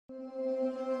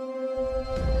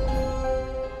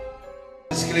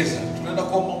Sikiliza, tunaenda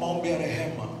kuomba maombi ya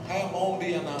rehema. Haya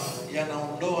maombi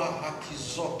yanaondoa haki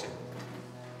zote.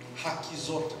 Haki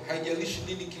zote. Haijalishi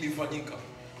nini kilifanyika.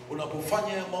 Unapofanya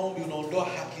haya maombi unaondoa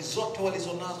haki zote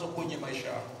walizonazo kwenye maisha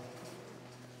yako.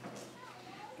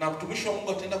 Na mtumishi wa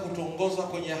Mungu ataenda kutuongoza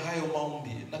kwenye hayo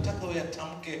maombi. Nataka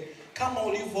uyatamke kama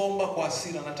ulivyoomba kwa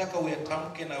hasira, nataka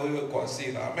uyatamke na wewe kwa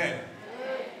hasira. Amen.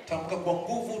 Tamka kwa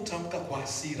nguvu, tamka kwa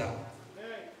hasira.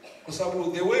 Kwa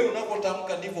sababu the way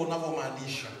unavyotamka ndivyo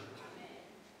unavyomaanisha.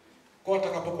 Kwa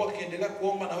atakapokuwa kiendelea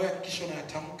kuomba na wewe hakikisha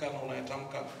unayatamka na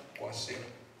unayatamka kwa hasira.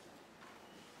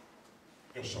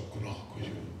 Nyosha mkono wako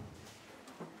juu.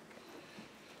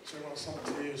 Sema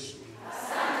asante Yesu.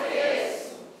 Asante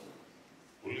Yesu.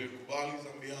 Ulikubali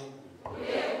dhambi yangu.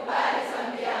 Ulikubali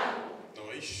dhambi yangu. Na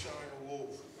maisha ya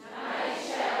uovu. Na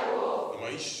maisha ya uovu. Na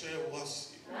maisha ya uasi.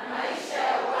 Na maisha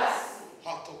ya uasi.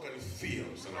 Hata ukanifia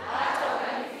msalabani. Hata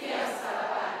ukanifia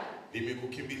msalabani.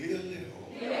 Nimekukimbilia leo.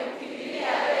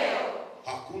 Nimekukimbilia leo.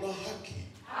 Hakuna haki.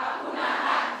 Hakuna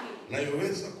haki.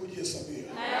 Nayoweza kujihesabia.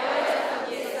 Nayoweza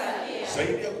kujihesabia.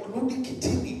 Zaidi ya kurudi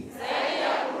kitini. Zaidi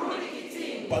ya kurudi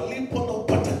kitini. Palipo na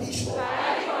upatanisho.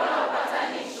 Palipo na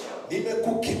upatanisho.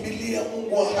 Nimekukimbilia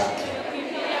Mungu wa haki.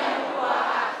 Nimekukimbilia Mungu wa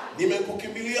haki.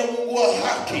 Nimekukimbilia Mungu wa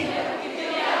haki.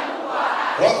 Nimekukimbilia Mungu wa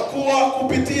haki. Kwa kuwa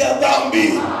kupitia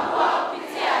dhambi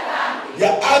ya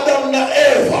Adam na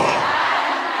Eva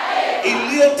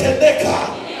iliyotendeka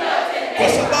kwa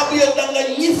sababu ya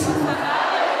udanganyifu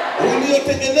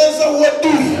uliotengeneza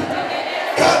uadui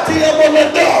kati ya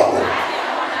mwanadamu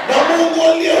na Mungu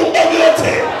aliyeumba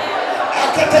vyote,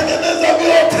 akatengeneza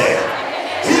vyote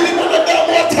ili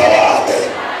mwanadamu atawale.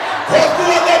 Kwa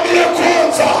kuwa dhambi ya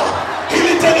kwanza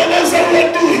ilitengeneza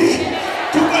uadui,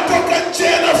 tukatoka nje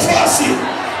ya nafasi,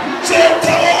 nje ya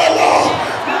utawala,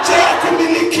 nje ya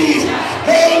kumiliki.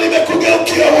 Leo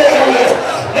nimekugeukia wewe.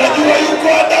 Najua yuko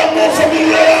Adamu wa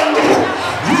familia yangu,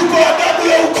 yuko Adamu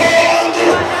ya ukoo wangu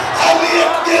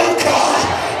aliyegeuka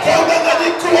kwa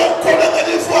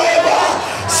udanganyifu wa Eva.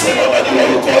 Sema najua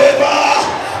yuko Eva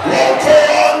wa ukoo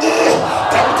wangu.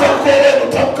 Tamka ukoo wenu,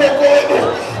 tamka ukoo wenu,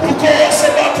 ukoo wa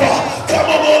Sembatwa.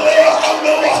 Kama umeolewa au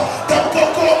umeoa, tamka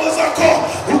ukoo wa mwenzako,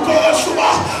 ukoo wa Shuma.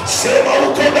 Sema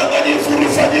uko udanganyifu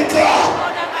ulifanyika,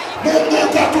 Mungu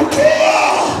katutoa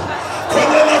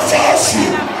kwenye nafasi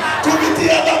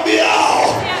kupitia dhambi yao,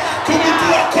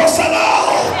 kupitia kosa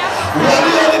lao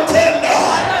walionitenda,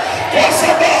 kwa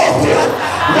sababu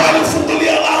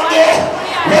walifungulia lango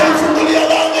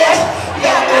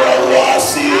la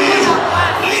uasi,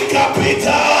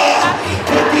 likapita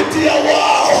kupitia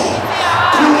wao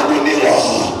kurubuniwa.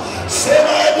 Sema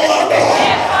e Bwana,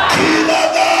 kila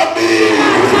dhambi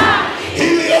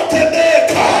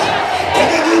iliyotendeka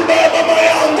kwenye nyumba ya mama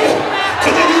yangu,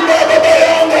 kwenye nyumba ya baba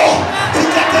yangu,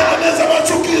 ikatengeneza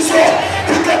machukizo,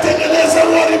 ikatengeneza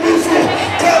uharibifu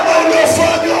kama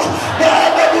uliofanywa na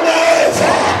Adamu na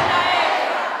Eva.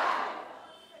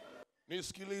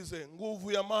 Nisikilize,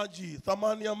 nguvu ya maji,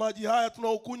 thamani ya maji haya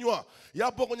tunaokunywa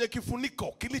yapo kwenye kifuniko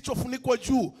kilichofunikwa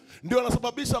juu, ndio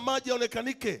yanasababisha maji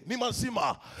yaonekanike ni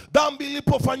mazima. Dhambi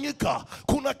ilipofanyika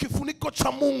kuna kifuniko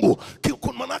cha Mungu,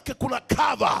 manake kuna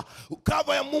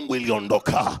kava ya Mungu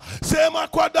iliondoka. Sema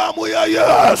kwa damu ya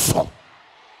Yesu.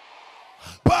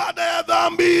 Baada ya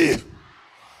dhambi,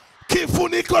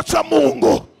 kifuniko cha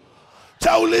Mungu,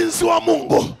 cha ulinzi wa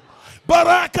Mungu,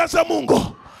 baraka za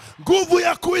Mungu, nguvu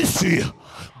ya kuishi,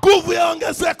 nguvu ya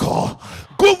ongezeko,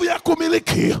 nguvu ya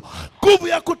kumiliki, nguvu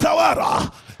ya kutawala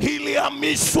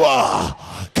ilihamishwa.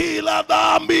 Kila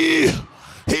dhambi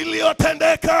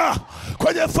iliyotendeka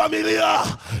kwenye familia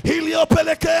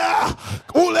iliyopelekea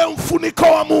ule mfuniko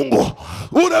wa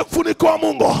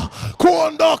Mungu,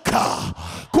 kuondoka.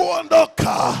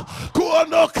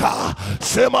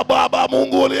 Sema Baba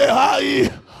Mungu uliye hai,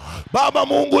 Baba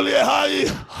Mungu uliye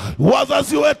hai,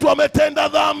 wazazi wetu wametenda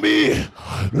dhambi,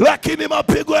 lakini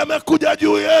mapigo yamekuja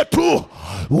juu yetu.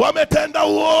 Wametenda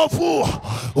uovu,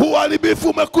 uharibifu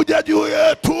umekuja juu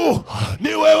yetu.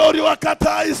 Ni wewe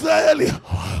uliwakataa Israeli,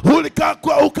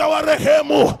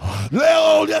 ukawarehemu.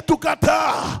 Leo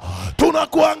uliyetukataa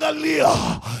tunakuangalia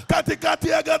katikati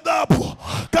ya ghadhabu,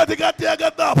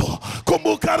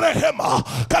 kumbuka rehema.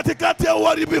 Katikati ya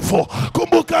uharibifu,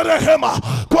 kumbuka rehema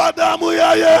kwa damu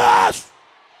ya Yesu.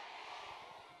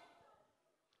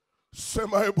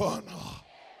 Sema e Bwana,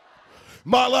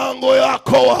 malango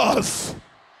yako wazi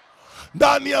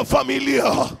ndani ya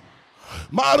familia,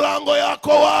 malango yako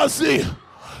wazi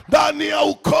ndani ya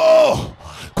ukoo,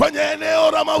 kwenye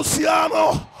eneo la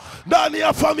mahusiano, ndani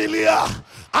ya familia.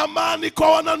 Amani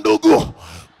kwa wanandugu,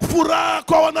 furaha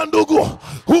kwa wanandugu,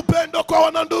 Upendo kwa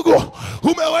wanandugu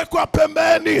umewekwa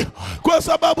pembeni kwa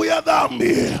sababu ya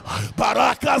dhambi.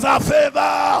 Baraka za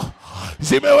fedha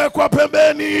zimewekwa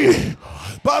pembeni.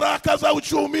 Baraka za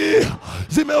uchumi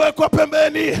zimewekwa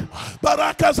pembeni.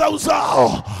 Baraka za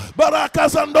uzao, baraka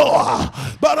za ndoa,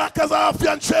 baraka za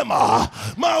afya njema.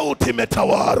 Mauti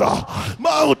imetawala,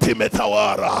 mauti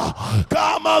imetawala,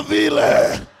 kama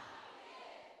vile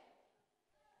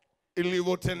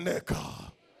ilivyotendeka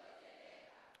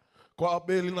kwa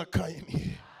Abeli na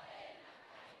Kaini.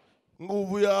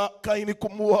 Nguvu ya Kaini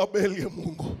kumuua Abeli ya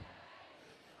Mungu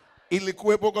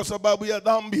ilikuwepo kwa sababu ya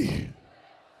dhambi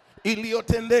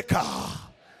iliyotendeka.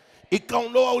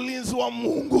 Ikaondoa ulinzi wa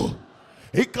Mungu,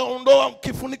 ikaondoa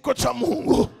kifuniko cha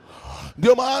Mungu.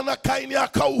 Ndio maana Kaini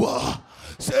akaua.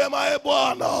 Sema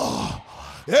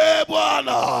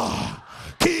Bwana,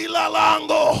 kila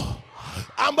lango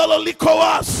ambalo liko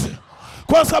wazi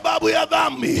kwa sababu ya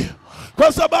dhambi,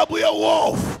 kwa sababu ya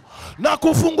uovu, na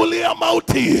kufungulia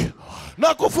mauti,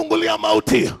 na kufungulia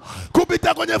mauti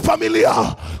kupita kwenye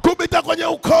familia, kupita kwenye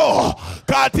ukoo.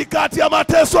 Katikati ya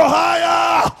mateso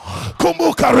haya,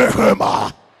 kumbuka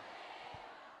rehema.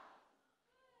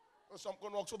 Sasa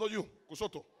mkono wa kushoto juu,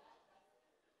 kushoto.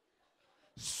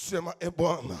 Sema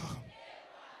Bwana,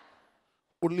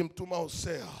 ulimtuma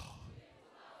Hosea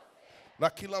na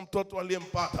kila mtoto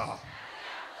aliyempata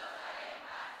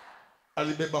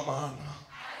alibeba maana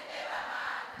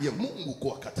ya Mungu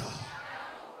kuwakataa,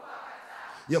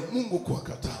 ya Mungu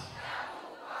kuwakataa.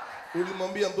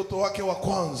 Ulimwambia mtoto wake wa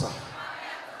kwanza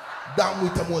damu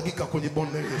itamwagika kwenye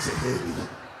bonde la Yezebeli.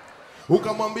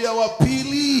 Ukamwambia wa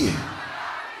pili,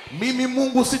 mimi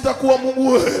Mungu sitakuwa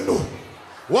Mungu wenu.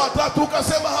 Watatu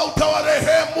ukasema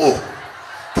hautawarehemu.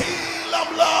 Kila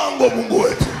mlango Mungu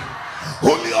wetu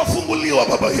uliofunguliwa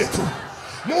baba yetu,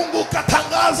 Mungu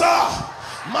katangaza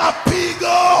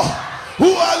mapigo,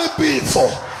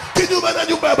 uharibifu kinyume na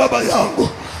nyumba ya baba yangu,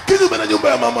 kinyume na nyumba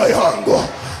ya mama yangu.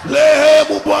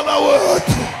 Rehemu Bwana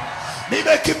wetu.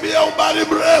 Nimekimbia umbali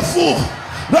mrefu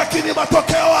lakini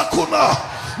matokeo hakuna,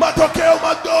 matokeo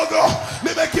madogo.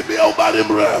 Nimekimbia umbali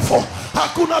mrefu,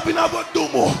 hakuna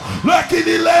vinavyodumu,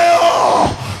 lakini leo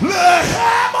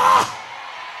rehema.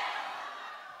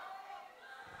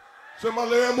 Sema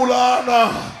rehemu laana,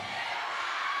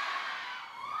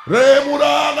 rehemu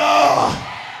laana,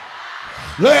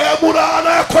 rehemu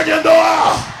laana kwenye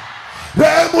ndoa,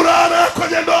 rehemu laana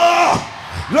kwenye ndoa,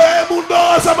 rehemu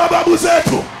ndoa za mababu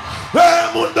zetu,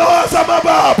 rehemu ndoa za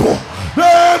mababu,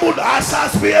 rehemu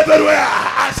asas be everywhere,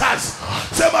 asas.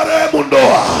 Sema rehemu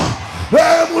ndoa,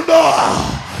 rehemu ndoa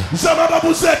za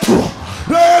mababu zetu,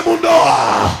 rehemu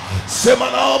ndoa. Sema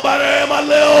naomba rehema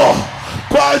leo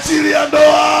kwa ajili ya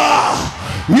ndoa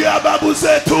ya babu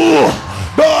zetu,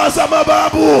 ndoa za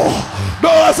mababu,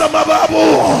 ndoa za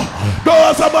mababu,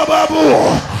 ndoa za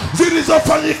mababu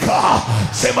zilizofanyika.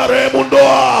 Sema rehemu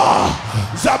ndoa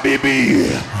za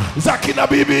bibi, za kina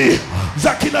bibi,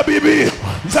 za kina bibi,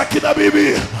 za kina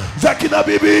bibi, za kina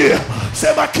bibi.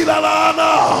 Sema kila laana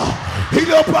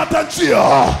iliyopata njia,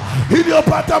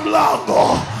 iliyopata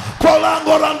mlango kwa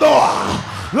lango la ndoa,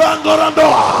 lango la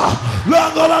ndoa,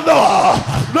 lango la ndoa,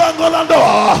 lango la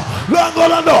ndoa, lango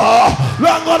la ndoa,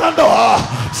 lango la ndoa.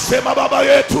 Sema baba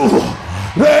yetu,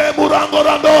 rehemu lango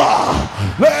la ndoa,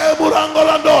 rehemu lango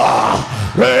la ndoa,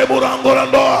 rehemu lango la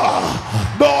ndoa.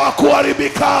 Ndoa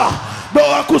kuharibika,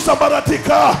 ndoa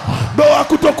kusambaratika, ndoa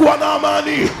kutokuwa na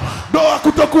amani, ndoa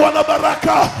kutokuwa na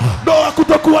baraka, ndoa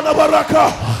kutokuwa na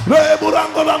baraka. Rehemu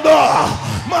lango la ndoa.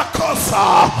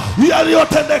 Makosa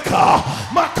yaliyotendeka,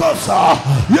 makosa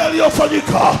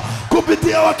yaliyofanyika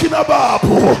kupitia wakina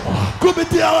babu,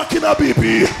 kupitia wakina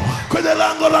bibi kwenye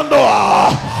lango la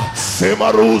ndoa.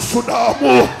 Sema ruhusu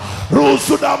damu,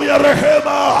 ruhusu damu ya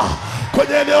rehema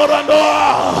kwenye eneo la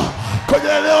ndoa, kwenye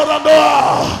eneo la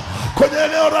ndoa, kwenye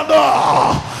eneo la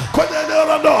ndoa, kwenye eneo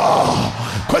la ndoa,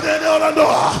 kwenye eneo la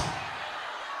ndoa.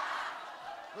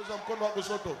 Weza mkono wa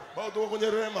kushoto, bado kwenye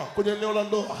rehema, kwenye eneo la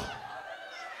ndoa.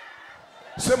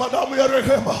 Sema damu ya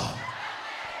rehema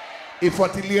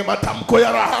ifuatilie matamko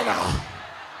ya laana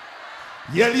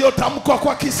yaliyotamkwa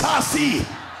kwa kisasi,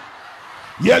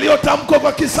 yaliyotamkwa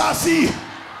kwa kisasi.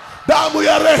 Damu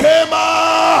ya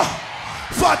rehema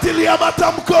fuatilia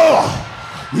matamko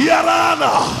ya laana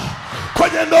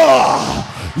kwenye ndoa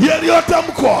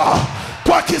yaliyotamkwa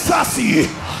kwa kisasi,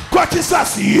 kwa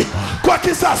kisasi, kwa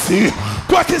kisasi,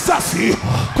 kwa kisasi,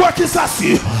 kwa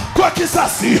kisasi, kwa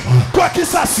kisasi, kwa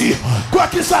kisasi, kwa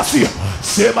kisasi.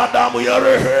 Sema damu ya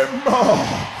rehema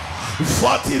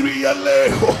fuatilia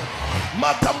leo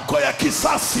matamko ya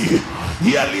kisasi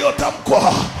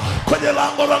yaliyotamkwa kwenye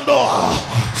lango la ndoa.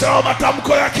 Sema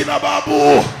matamko ya kina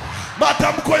babu,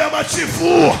 matamko ya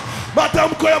machifu,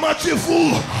 matamko ya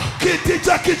machifu, kiti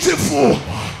cha kichifu,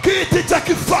 kiti cha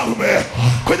kifalme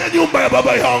kwenye nyumba ya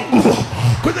baba yangu,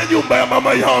 kwenye nyumba ya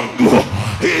mama yangu.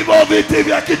 Hivyo viti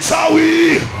vya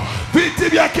kichawi, viti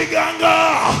vya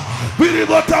kiganga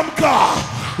vilivyotamka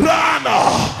laana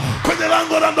kwenye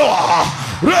lango la ndoa,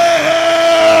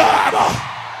 rehema.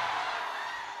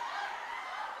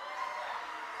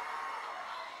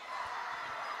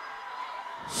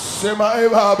 Sema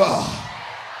Baba,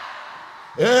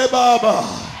 Baba.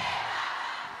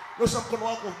 Nyosha mkono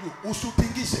wako juu,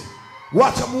 usiutingishe.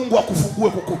 Wacha Mungu akufungue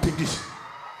kwa kuutingisha.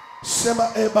 Sema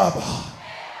Baba,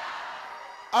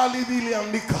 ardhi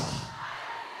iliandika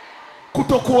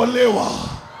kutokuolewa,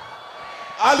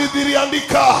 ardhi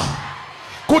iliandika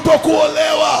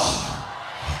kutokuolewa,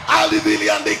 ardhi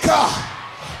iliandika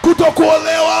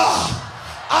kutokuolewa,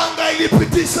 anga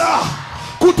ilipitisha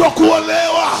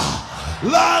kutokuolewa.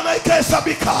 Laana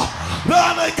ikahesabika,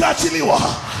 laana ikaachiliwa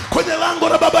kwenye lango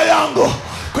la baba yangu,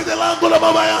 kwenye lango la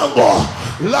mama yangu.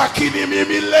 Lakini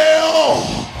mimi leo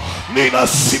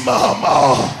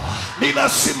ninasimama,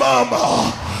 ninasimama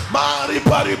mahali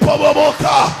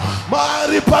palipobomoka,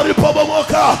 mahali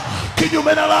palipobomoka,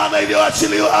 kinyume na laana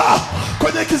iliyoachiliwa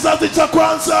kwenye kizazi cha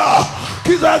kwanza,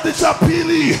 kizazi cha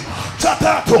pili, cha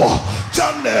tatu,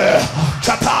 cha nne,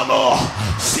 cha tano,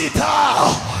 sita,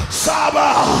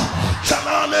 saba, cha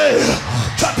nane,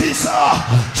 cha tisa,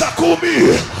 cha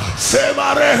kumi.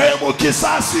 Sema rehemu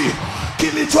kisasi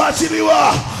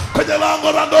kilichoachiliwa kwenye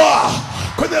lango la ndoa,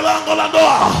 kwenye lango la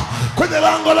ndoa, kwenye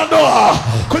lango la ndoa,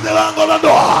 kwenye lango la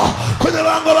ndoa, kwenye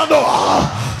lango la ndoa.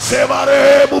 Sema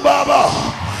rehemu Baba,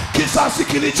 kisasi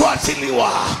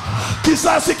kilichoachiliwa,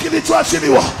 kisasi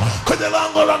kilichoachiliwa kwenye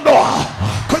lango la ndoa,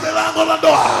 kwenye lango la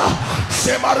ndoa.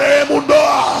 Sema rehemu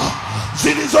ndoa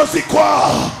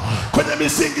zilizozikwa kwenye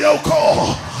misingi ya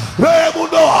ukoo, rehemu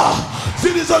ndoa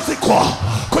zilizozikwa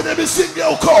kwenye misingi ya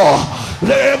ukoo,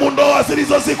 rehemu ndoa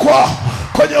zilizozikwa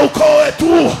kwenye ukoo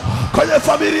wetu, kwenye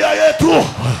familia yetu,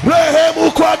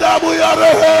 rehemu kwa damu ya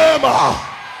rehema.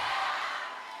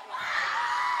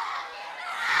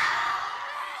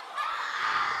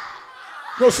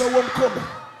 Nyosha huo mkono,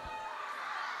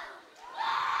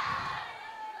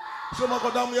 sema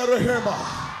kwa damu ya rehema.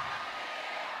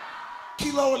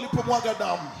 Kila walipomwaga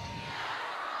damu,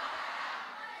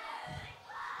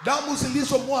 damu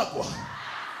zilizomwagwa,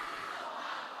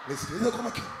 nisikilize kwa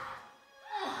makini.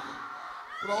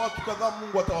 Kuna watu kadhaa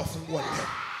Mungu atawafungua leo.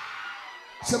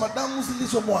 Sema damu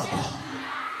zilizomwagwa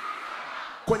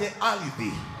kwenye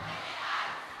ardhi,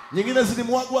 nyingine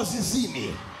zilimwagwa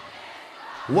zizini,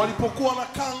 walipokuwa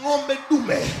wanakaa ng'ombe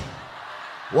dume,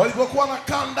 walipokuwa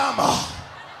wanakaa ndama,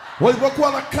 walipokuwa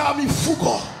wanakaa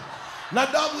mifugo, na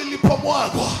damu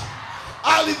ilipomwagwa,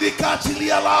 ardhi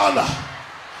ikaachilia laana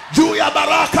juu ya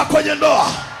baraka kwenye ndoa,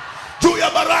 juu ya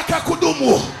baraka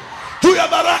kudumu, juu ya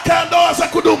baraka ya ndoa za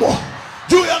kudumu,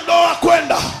 juu ya ndoa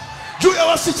kwenda, juu ya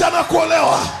wasichana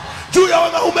kuolewa, juu ya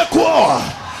wanaume kuoa,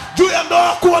 juu ya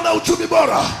ndoa kuwa na uchumi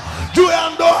bora, juu ya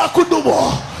ndoa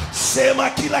kudumu. Sema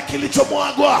kila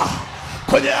kilichomwagwa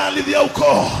kwenye ardhi ya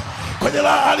ukoo, kwenye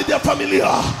ardhi ya familia,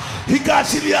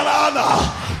 ikaachilia laana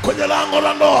kwenye lango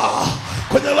la ndoa,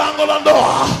 kwenye lango la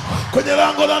ndoa, kwenye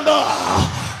lango la ndoa.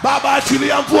 Baba,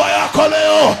 achilia mvua yako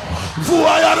leo,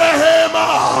 mvua ya rehema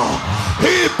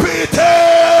ipite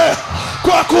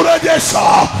kwa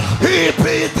kurejesha,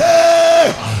 ipite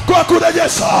kwa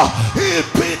kurejesha,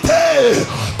 ipite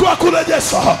kwa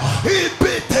kurejesha,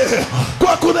 ipite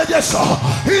kwa kurejesha,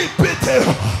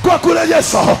 ipite kwa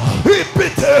kurejesha,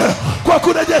 ipite kwa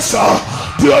kurejesha.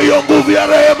 Ndio hiyo nguvu ya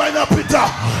rehema inapita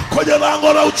kwenye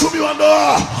lango la uchumi wa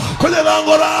ndoa, kwenye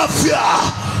lango la afya,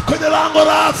 kwenye lango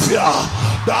la afya.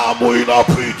 Damu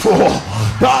inapita,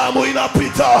 damu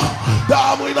inapita,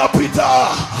 damu inapita,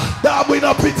 damu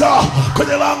inapita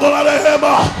kwenye lango la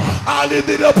rehema.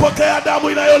 Ardhi iliyopokea damu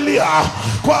inayolia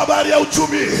kwa habari ya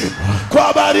uchumi, kwa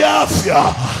habari ya afya,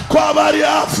 kwa habari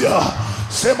ya afya.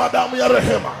 Sema damu ya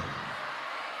rehema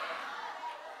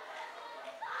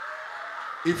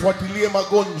ifuatilie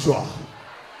magonjwa,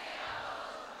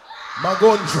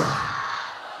 magonjwa,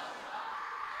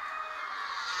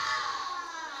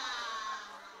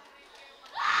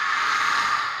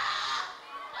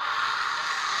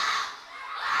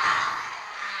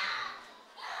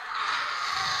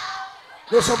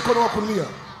 nyosha mkono wa kulia.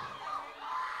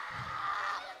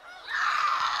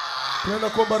 Tunaenda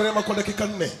kuomba rehema kwa dakika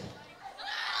 4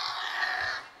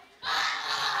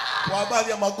 kwa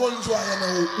habari ya magonjwa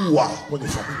yanayoua kwenye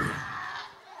familia,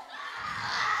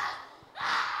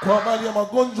 kwa habari ya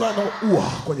magonjwa yanayoua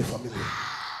kwenye familia.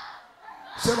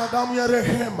 Sema damu ya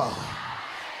rehema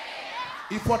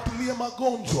ifuatilie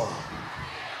magonjwa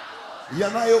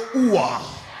yanayoua,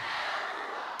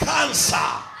 kansa,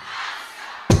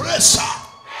 pressure,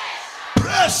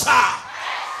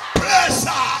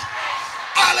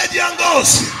 allergy ya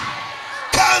ngozi,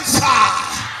 kansa,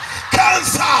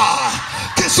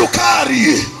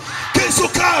 kisukari,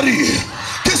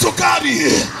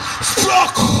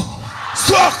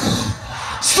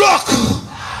 stroke.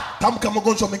 Tamka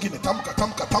magonjwa mengine, tamka.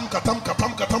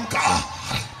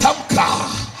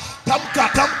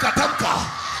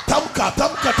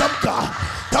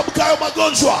 Tamka hayo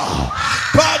magonjwa.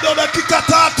 Bado dakika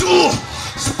 3.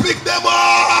 Speak them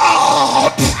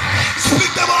out.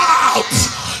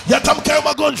 Yatamka hayo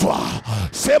magonjwa.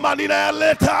 Sema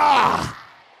ninayaleta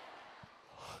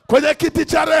kwenye kiti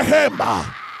cha rehema.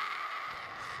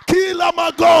 Kila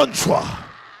magonjwa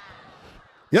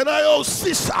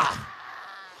yanayohusisha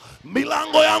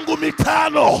milango yangu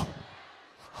 5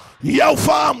 ya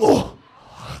ufahamu,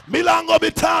 milango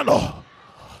 5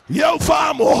 ya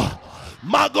ufahamu,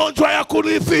 magonjwa ya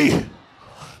kurithi,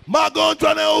 magonjwa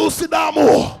yanayohusu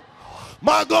damu,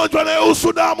 magonjwa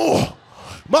yanayohusu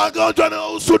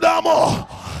damu,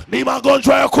 ni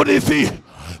magonjwa ya kurithi,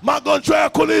 magonjwa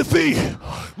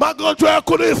ya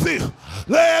kurithi.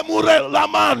 Lemure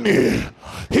lamani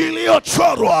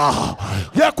iliyochorwa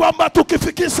ya kwamba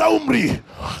tukifikisha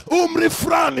umri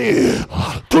fulani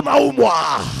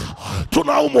tunaumwa.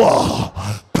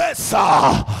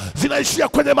 Pesa zinaishia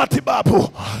kwenye matibabu,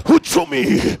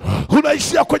 uchumi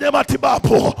unaishia kwenye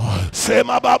matibabu.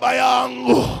 Sema Baba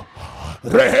yangu,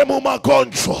 rehemu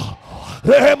magonjwa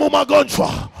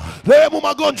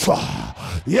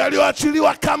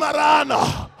yaliyoachiliwa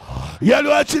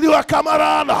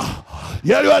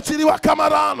kama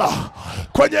laana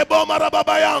kwenye boma la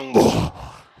baba yangu.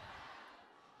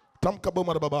 Tamka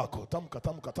boma la baba yako,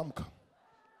 tamka.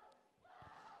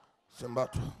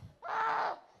 Sembatwa.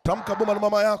 Tamka boma la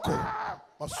mama yako,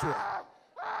 Masua.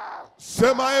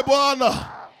 Sema Bwana,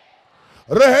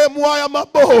 rehemu haya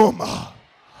maboma,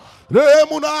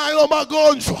 rehemu na hayo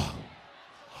magonjwa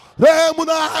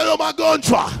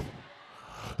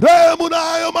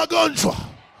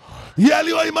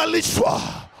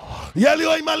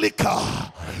yaliyoimalika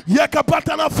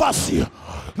yakapata nafasi.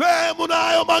 Rehemu na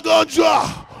hayo magonjwa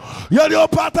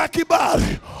yaliyopata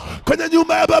kibali kwenye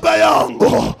nyumba ya baba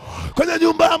yangu, kwenye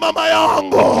nyumba ya mama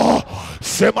yangu.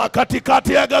 Sema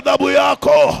katikati ya ghadhabu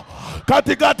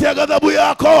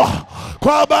yako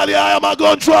kwa habari haya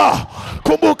magonjwa,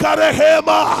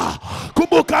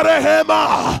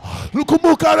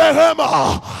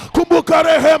 kumbuka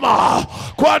rehema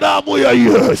kwa damu ya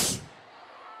Yesu.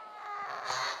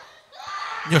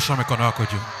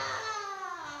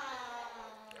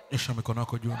 Nyosha mikono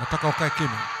yako juu. Nataka ukae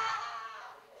kimya.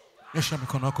 Nyosha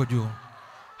mikono yako juu.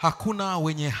 Hakuna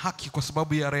wenye haki kwa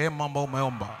sababu ya rehema ambayo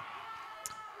umeomba.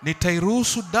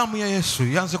 Nitairuhusu damu ya Yesu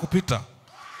ianze kupita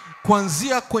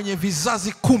kuanzia kwenye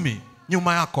vizazi 10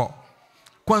 nyuma yako.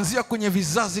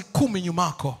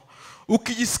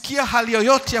 Ukijisikia hali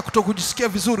yoyote ya kutokujisikia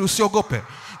vizuri, usiogope.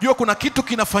 Jua kuna kitu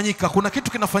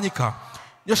kinafanyika.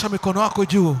 Nyosha mikono yako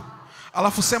juu.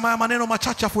 Alafu sema haya maneno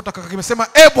machache afu utakakimesema,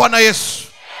 Bwana Yesu,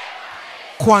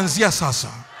 kuanzia sasa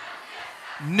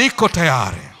niko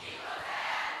tayari.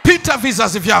 Pita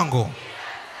vizazi vyangu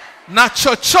na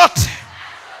chochote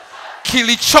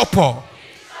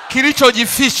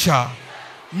kilichojificha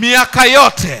miaka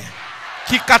yote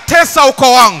kikatesa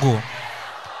ukoo wangu,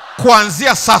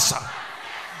 kuanzia sasa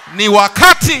ni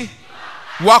wakati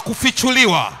wa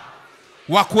kufichuliwa,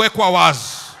 wa kuwekwa wazi.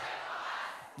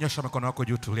 Nyosha mikono yako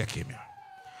juu, tulia kimya.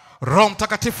 Roho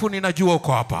Mtakatifu, ninajua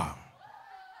uko hapa.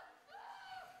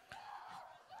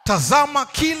 Tazama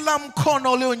kila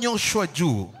mkono ulionyoshwa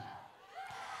juu.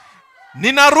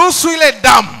 Ninaruhusu ile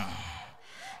damu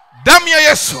ya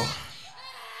Yesu.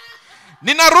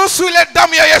 Ninaruhusu ile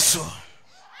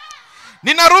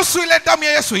damu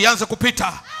ya Yesu ianze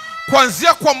kupita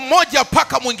kuanzia kwa mmoja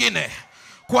mpaka mwingine,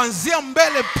 kuanzia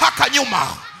mbele mpaka nyuma.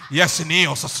 Yes, ni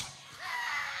hiyo sasa.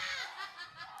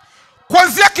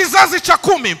 Kuanzia kizazi cha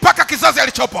 10 mpaka kizazi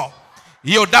alichopo.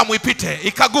 Hiyo damu ipite,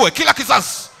 ikague kila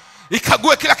kizazi.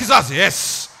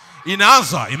 Yes.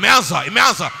 Imeanza.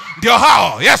 Ndio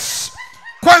hao. Yes.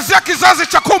 Kuanzia kizazi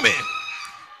cha 10.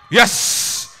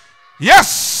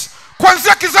 Yes.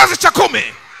 Kuanzia kizazi cha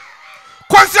 10.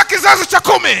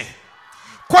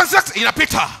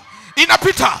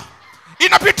 Inapita.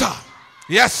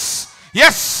 Yes.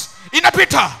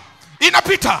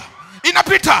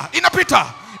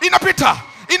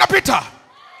 Inapita.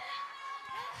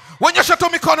 Wanyosha tu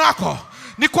mikono yako.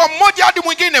 Ni kwa mmoja hadi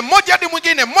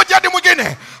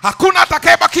mwingine. Hakuna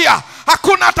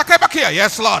atakayebakia.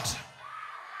 Yes, Lord.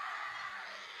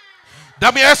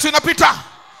 Damu ya Yesu inapita.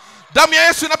 Damu ya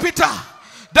Yesu inapita.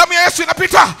 Damu ya Yesu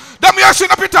inapita. Damu ya Yesu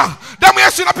inapita. Damu ya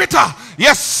Yesu inapita.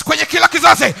 Yes, kwenye kila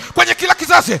kizazi, kwenye kila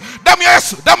kizazi. Damu ya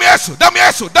Yesu, damu ya Yesu, damu ya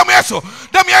Yesu, damu ya Yesu,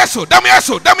 damu ya Yesu, damu ya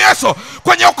Yesu, damu ya Yesu.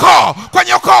 Kwenye ukoo,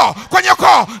 kwenye ukoo, kwenye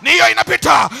ukoo ni hiyo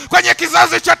inapita. Kwenye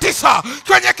kizazi cha 9,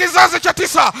 kwenye kizazi cha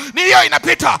 9 ni hiyo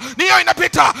inapita. Ni hiyo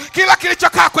inapita. Kila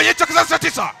kilichokaa kwenye hicho kizazi cha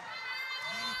 9.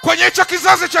 Kwenye hicho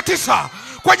kizazi cha 9.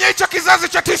 Kwenye hicho kizazi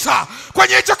cha 9,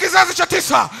 kwenye hicho kizazi cha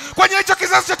 9, kwenye hicho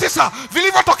kizazi cha 9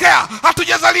 vilivyotokea,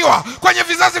 hatujazaliwa kwenye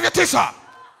vizazi vya 9.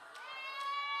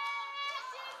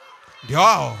 Ndio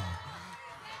hao.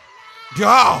 Ndio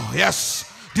hao, yes.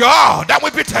 Ndio hao, damu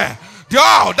ipite. Ndio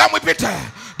hao, damu ipite.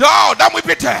 Ndio hao, damu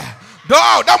ipite. Ndio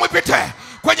hao, damu ipite.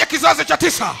 Kwenye kizazi cha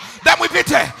 9, damu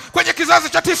ipite. Kwenye kizazi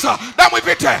cha 9, damu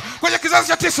ipite. Kwenye kizazi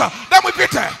cha 9, damu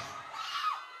ipite.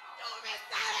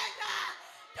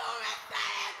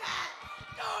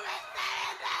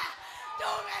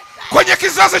 Kwenye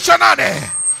kizazi cha 8,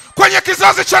 kwenye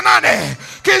kizazi cha 8,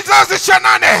 kizazi cha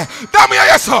 8, damu ya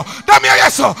Yesu, damu ya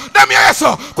Yesu, damu ya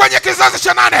Yesu. Kwenye kizazi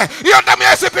cha 8, hiyo damu ya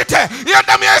Yesu ipite, hiyo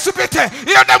damu ya Yesu ipite,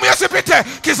 hiyo damu ya Yesu ipite.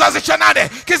 Kizazi cha 8,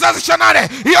 kizazi cha 8,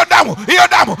 hiyo damu, hiyo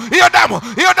damu, hiyo damu,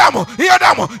 hiyo damu, hiyo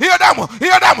damu, hiyo damu,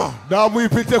 hiyo damu. Damu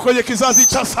ipite kwenye kizazi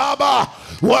cha 7,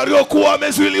 waliokuwa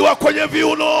wamezuiliwa kwenye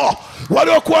viuno,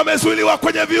 waliokuwa wamezuiliwa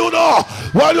kwenye viuno,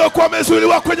 waliokuwa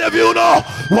wamezuiliwa kwenye viuno,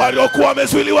 waliokuwa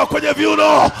wamezuiliwa kwenye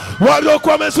viuno,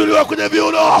 waliokuwa wamezuiliwa kwenye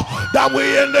viuno. Damu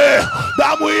iende,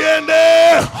 damu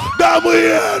iende, damu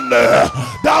iende,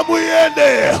 damu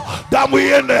iende, damu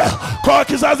iende kwa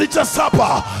kizazi cha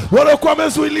 7, waliokuwa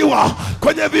wamezuiliwa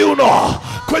kwenye viuno,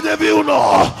 kwenye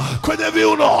viuno, kwenye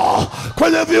viuno,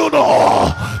 kwenye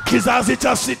viuno. Kizazi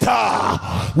cha 6,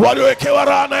 waliowekewa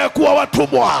laana ya kuwa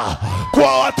watumwa,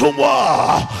 kuwa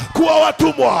watumwa, kuwa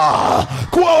watumwa,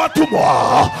 kuwa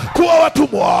watumwa, kuwa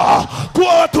watumwa,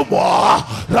 kuwa watumwa.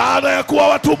 Laana ya kuwa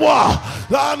watumwa,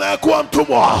 laana ya kuwa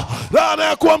mtumwa, laana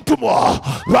ya kuwa mtumwa,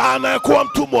 laana ya kuwa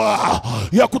mtumwa,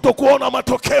 ya kutokuona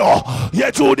matokeo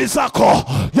ya juhudi zako,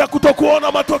 ya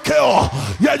kutokuona matokeo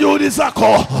ya juhudi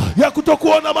zako, ya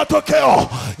kutokuona matokeo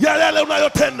ya yale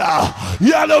unayotenda,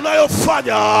 yale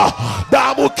unayofanya.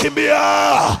 Damu kimbia,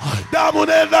 damu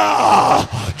nenda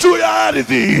juu ya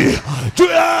ardhi, juu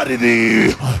ya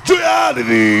ardhi, juu ya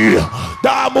ardhi.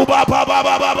 Damu baba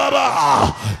baba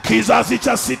baba. Kizazi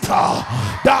cha 6,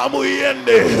 damu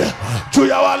iende juu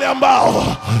ya wale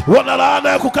ambao wana laana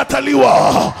ya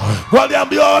kukataliwa, wale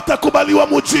ambao hawatakubaliwa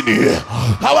mjini,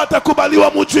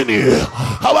 hawatakubaliwa mjini,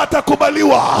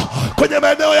 hawatakubaliwa kwenye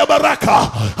maeneo ya baraka,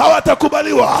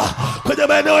 hawatakubaliwa kwenye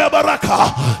maeneo ya baraka.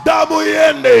 Damu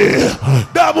iende,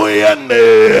 damu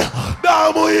iende,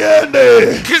 damu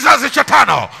iende. Kizazi cha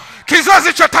 5,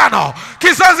 kizazi cha 5,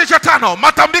 kizazi cha 5,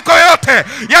 matambiko yote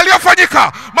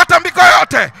yaliyofanyika, matambiko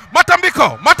yote,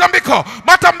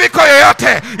 matambiko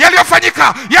yoyote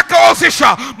yaliyofanyika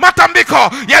yakawahusisha,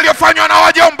 matambiko yaliyofanywa na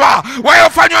wajomba,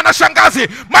 waliofanywa na shangazi,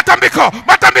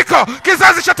 matambiko,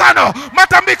 kizazi cha 5,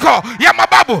 matambiko ya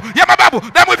mababu,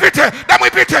 damu ipite, damu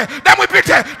ipite, damu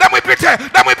ipite, damu ipite,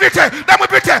 damu ipite, damu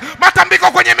ipite.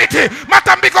 Matambiko kwenye miti,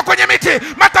 matambiko kwenye miti,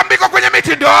 matambiko kwenye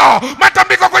miti. Ndio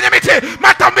matambiko kwenye miti,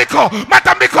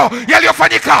 matambiko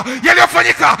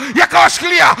yaliyofanyika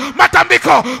yakawashikilia,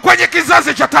 matambiko kwenye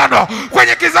kizazi cha 5,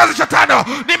 kwenye kizazi cha 5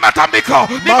 ni matambiko,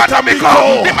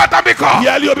 ni matambiko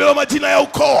yaliyobeba majina ya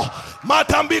ukoo,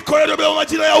 matambiko yaliyobeba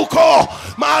majina ya ukoo,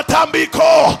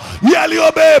 matambiko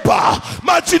yaliyobeba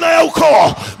majina ya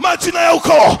ukoo, majina ya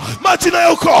ukoo, majina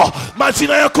ya ukoo,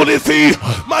 majina ya kurithi,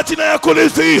 majina ya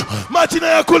kurithi, majina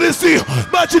ya kurithi,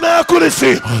 majina ya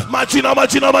kurithi,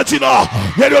 majina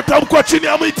yaliyotamkwa chini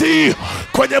ya miti,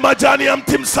 kwenye majani ya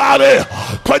mti msare,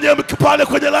 kwenye pale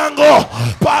kwenye lango,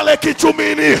 pale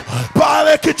kichumini,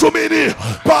 pale kichumini,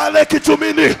 pale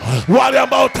kichumini. Wale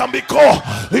ambao tambiko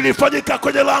ilifanyika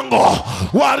kwenye lango,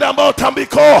 wale ambao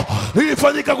tambiko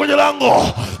ilifanyika kwenye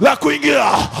lango la kuingia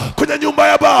kwenye nyumba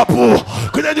ya babu,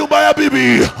 kwenye nyumba ya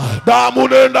bibi. Damu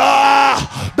nenda,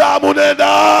 damu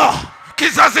nenda.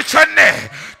 Kizazi cha 4,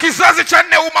 kizazi cha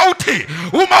 4,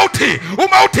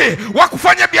 umauti wa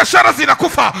kufanya biashara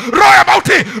zinakufa. Roho ya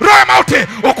mauti,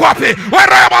 uko wapi? Wewe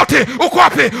roho ya mauti, uko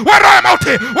wapi? Wewe roho ya mauti,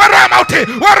 wewe roho ya mauti,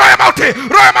 wewe roho ya mauti,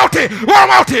 roho ya mauti, roho ya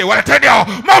mauti. Waleteni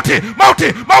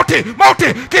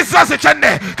mauti. Kizazi cha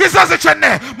 4, kizazi cha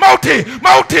 4,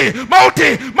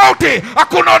 mauti.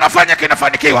 Hakuna unafanya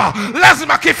kinafanikiwa,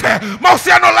 lazima kife.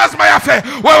 Mahusiano lazima yafe.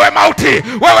 Wewe mauti,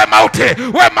 wewe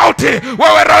mauti,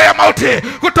 wewe roho ya mauti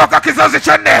kutoka kizazi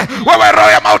cha 4, wewe roho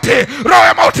ya mauti, roho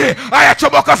ya mauti. Aya,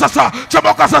 chomoka sasa,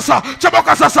 chomoka sasa,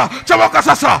 chomoka sasa, chomoka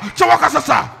sasa, chomoka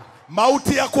sasa.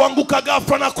 Mauti ya kuanguka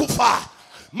ghafla na kufa,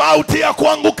 mauti ya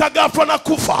kuanguka ghafla na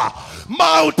kufa,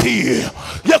 mauti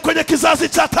ya kwenye kizazi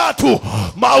cha tatu,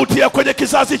 mauti ya kwenye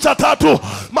kizazi cha tatu,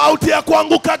 mauti ya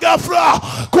kuanguka ghafla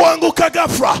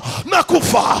na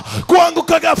kufa,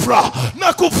 kuanguka ghafla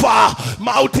na kufa,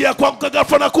 mauti ya kuanguka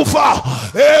ghafla na kufa.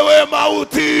 Ewe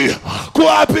mauti,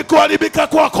 kuwapi kuharibika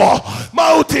kwako?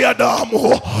 Mauti ya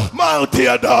damu, mauti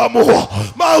ya damu,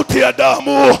 mauti ya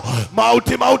damu,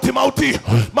 mauti, mauti, mauti,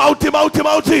 mauti, mauti,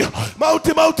 mauti,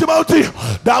 mauti, mauti, mauti,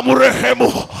 damu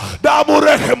rehemu, damu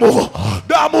rehemu,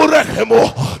 damu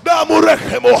rehemu, damu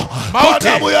rehemu, Mauti.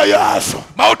 damu ya Yesu.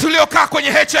 Mauti uliokaa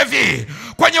kwenye HIV,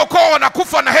 kwenye ukoo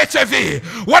wanakufa na HIV,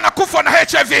 wanakufa na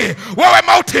HIV. Wewe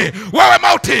mauti, wewe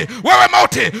mauti, wewe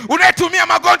mauti, unayetumia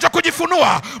magonjwa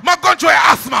kujifunua, magonjwa ya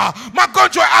asthma,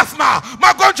 magonjwa ya asthma,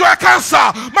 magonjwa ya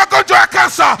kansa, magonjwa ya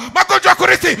kansa, magonjwa ya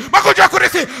kurithi, magonjwa ya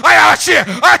kurithi. Aya, achia,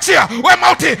 achia. Wewe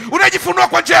mauti, unajifunua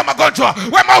kwa njia ya magonjwa.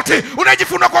 Wewe mauti,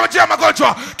 unajifunua kwa njia ya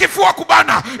magonjwa. Kifua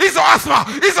kubana, hizo asthma,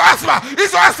 hizo asthma,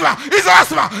 hizo asthma, hizo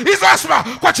asthma, hizo asthma,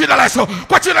 kwa jina la Yesu,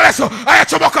 kwa jina la Yesu. Aya,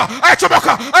 chomoka, aya,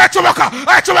 chomoka, aya, chomoka,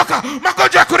 aya, chomoka.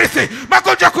 Magonjwa ya kurithi,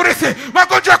 magonjwa ya kurithi,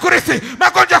 magonjwa ya kurithi,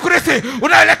 magonjwa ya kurithi,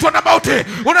 unayeletwa na mauti,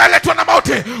 unayeletwa na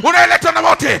mauti, unayeletwa na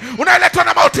mauti, unayeletwa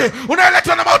na mauti,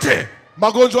 unayeletwa na mauti.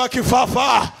 Magonjwa ya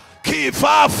kifafa,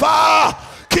 kifafa,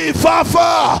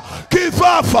 kifafa,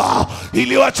 kifafa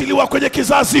iliyoachiliwa kwenye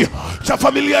kizazi cha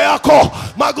familia yako,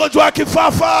 magonjwa ya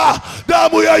kifafa,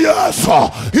 damu ya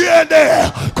Yesu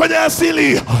iende kwenye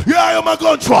asili ya hayo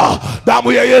magonjwa,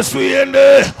 damu ya Yesu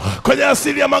iende kwenye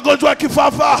asili ya magonjwa ya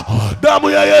kifafa, damu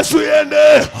ya Yesu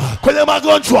iende kwenye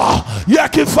magonjwa ya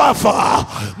kifafa,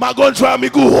 magonjwa ya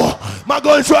miguu,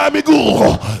 magonjwa ya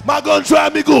miguu, magonjwa ya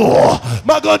miguu,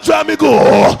 magonjwa ya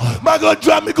miguu,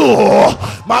 magonjwa ya miguu,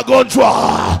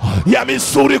 magonjwa ya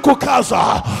misuli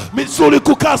kukaza, misuli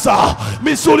kukaza,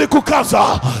 misuli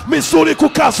kukaza, misuli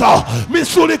kukaza,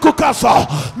 misuli kukaza,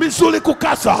 misuli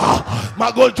kukaza,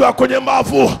 magonjwa kwenye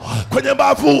mbavu, kwenye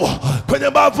mbavu, kwenye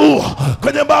mbavu,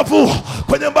 kwenye mbavu,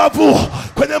 kwenye mbavu,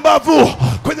 kwenye mbavu,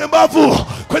 kwenye mbavu,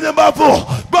 kwenye mbavu,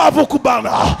 bavu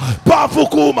kubana, bavu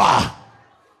kuuma.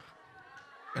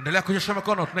 Endelea kunyosha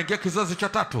mikono, tunaingia kizazi cha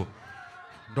tatu.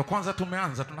 Ndio kwanza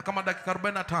tumeanza, tuna kama dakika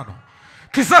 45.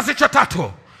 Kizazi cha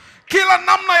tatu, kila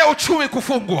namna ya uchumi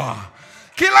kufungwa,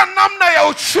 kila namna ya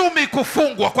uchumi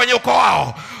kufungwa kwenye ukoo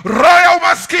wao. Roho ya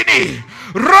umaskini,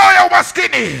 roho ya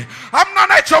umaskini, hamna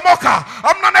anayechomoka,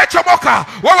 hamna anayechomoka.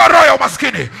 Wewe roho ya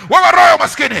umaskini, wewe roho ya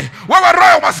umaskini, wewe roho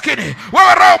ya umaskini,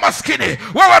 wewe roho ya umaskini,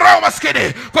 wewe roho ya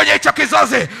umaskini kwenye hicho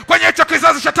kizazi, kwenye hicho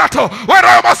kizazi cha tatu, wewe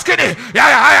roho ya umaskini.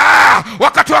 Haya,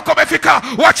 wakati wako umefika,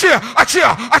 achia,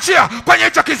 achia, achia kwenye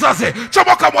hicho kizazi.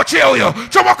 Chomoka, mwachie huyo,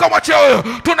 chomoka, mwachie huyo.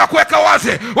 Tunakuweka wazi,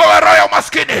 wewe roho ya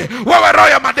umaskini, wewe roho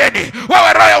ya madeni,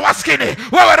 wewe roho ya umaskini,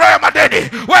 wewe roho ya madeni,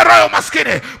 wewe roho ya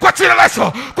umaskini, kwa jina la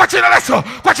Yesu, kwa jina la Yesu,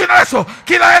 kwa jina la Yesu.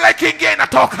 Kila hela ikiingia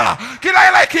inatoka, kila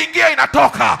hela ikiingia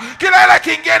inatoka, kila hela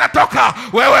ikiingia inatoka.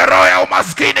 Wewe roho ya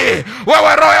umaskini,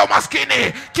 wewe roho ya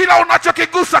umaskini, kila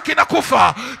unachokigusa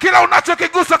kinakufa, kila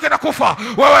unachokigusa kinakufa.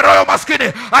 Wewe roho ya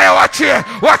umaskini, haya wachie,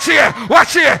 wachie,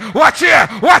 wachie, wachie,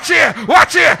 wachie,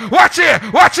 wachie, wachie,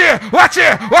 wachie,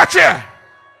 wachie, wachie.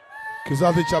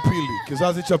 Kizazi cha pili,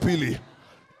 kizazi cha pili,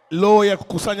 roho ya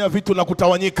kukusanya vitu na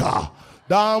kutawanyika,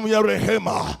 damu ya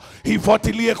rehema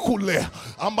ifuatilie kule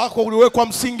ambako uliwekwa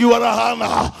msingi wa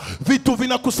rahana. Vitu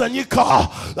vinakusanyika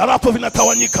halafu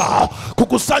vinatawanyika,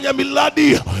 kukusanya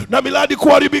miladi na miladi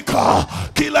kuharibika.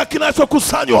 Kila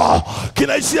kinachokusanywa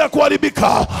kinaishia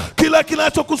kuharibika, kila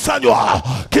kinachokusanywa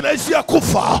kinaishia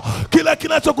kufa, kila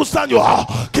kinachokusanywa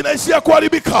kinaishia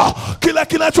kuharibika, kila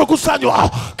kinachokusanywa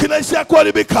kinaishia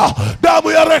kuharibika.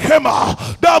 Damu ya rehema,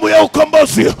 damu ya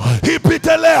ukombozi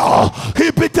ipite leo,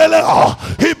 ipite leo,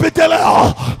 ipite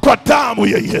leo kwa damu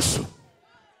ya Yesu.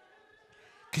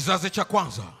 Kizazi cha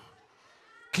kwanza,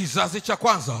 kizazi cha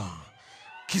kwanza,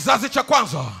 kizazi cha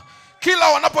kwanza, kila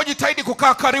wanapojitahidi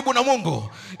kukaa karibu na Mungu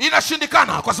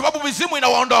inashindikana, kwa sababu mizimu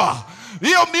inawaondoa.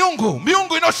 Hiyo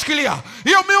miungu inaoshikilia,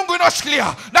 hiyo miungu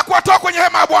inaoshikilia na kuwatoa kwenye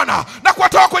hema ya Bwana, na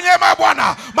kuwatoa kwenye hema ya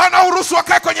Bwana. Maana uruhusu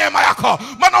wakae kwenye hema yako,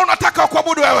 maana unataka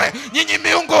kuabudu wewe. Nyinyi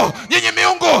miungu, nyinyi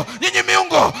miungu, nyinyi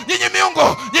miungu, nyinyi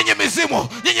miungu, nyinyi mizimu,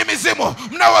 nyinyi mizimu,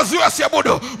 mnawazuia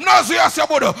asiabudu, mnawazuia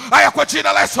asiabudu. Haya, kwa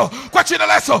jina la Yesu, kwa jina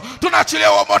la Yesu tunaachilia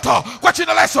huo moto, kwa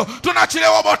jina la Yesu tunaachilia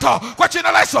huo moto, kwa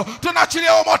jina la Yesu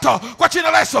tunaachilia huo moto, kwa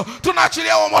jina la Yesu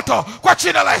tunaachilia huo moto, kwa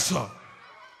jina la Yesu.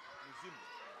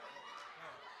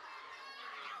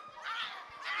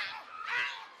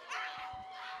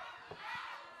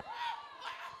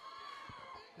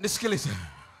 Nisikilize.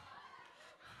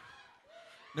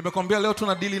 Nimekwambia leo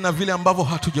tunadili na vile ambavyo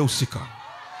hatujahusika.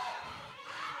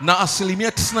 Na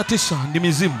 99% ni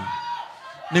mizimu.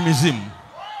 ni mizimu.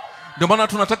 Ndio maana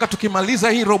tunataka tukimaliza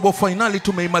hii robo finali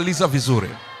tumeimaliza vizuri.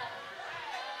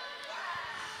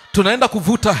 Tunaenda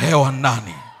kuvuta hewa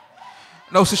ndani.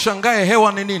 Na usishangae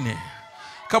hewa ni nini?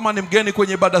 Kama ni mgeni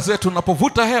kwenye ibada zetu,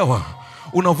 unapovuta hewa,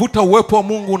 unavuta uwepo wa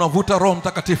Mungu, unavuta Roho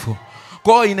Mtakatifu.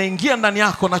 Kwa hiyo inaingia ndani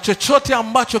yako na chochote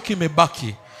ambacho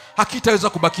kimebaki hakitaweza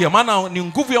kubakia, maana ni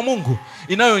nguvu ya Mungu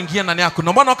inayoingia ndani yako.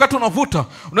 Ndio maana wakati unavuta,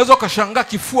 unaweza ukashangaa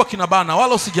kifua kinabana,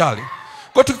 wala usijali.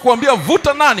 Kwa tukikwambia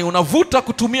vuta nani, unavuta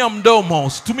kutumia mdomo,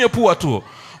 usitumie pua tu.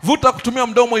 Vuta kutumia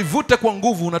mdomo, ivute kwa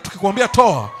nguvu, na tukikwambia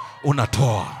toa,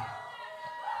 unatoa.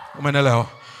 Umeelewa?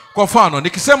 Kwa mfano,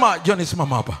 nikisema John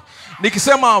simama hapa.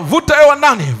 Nikisema vuta hewa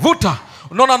ndani, vuta.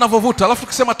 Unaona anavovuta, alafu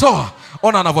tukisema toa,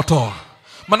 ona anavotoa.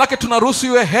 Manake tunaruhusu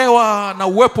iwe hewa na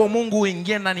uwepo wa Mungu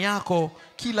uingie ndani yako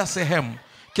kila sehemu,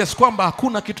 kiasi kwamba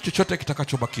hakuna kitu chochote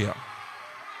kitakachobakia.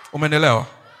 Umeelewa?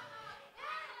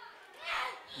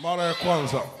 Mara ya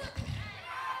kwanza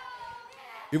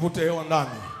ivute hewa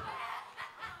ndani.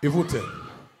 Ivute.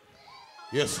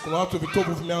 Yes, kuna watu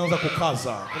vitovu vimeanza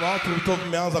kukaza. Kuna watu vitovu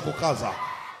vimeanza kukaza.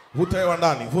 Vuta hewa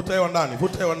ndani, vuta hewa ndani,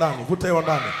 vuta hewa ndani, vuta hewa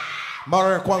ndani.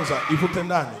 Mara ya kwanza ivute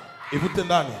ndani, ivute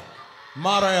ndani.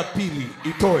 Mara ya pili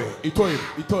itoe, itoe,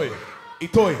 itoe,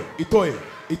 itoe, itoe,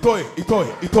 itoe, itoe,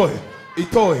 itoe,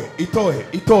 itoe, itoe,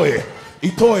 itoe,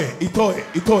 itoe, itoe,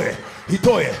 itoe,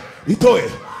 itoe,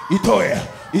 itoe, itoe,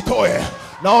 itoe.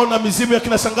 Naona mizimu ya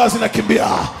kina shangazi inakimbia.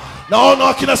 Naona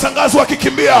wakina shangazi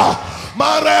wakikimbia.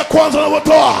 Mara ya kwanza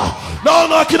wanapotoa,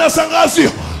 naona wakina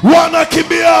shangazi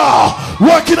wanakimbia.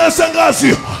 Wakina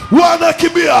shangazi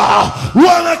wanakimbia,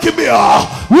 wanakimbia,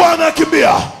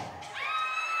 wanakimbia.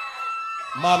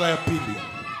 Mara ya pili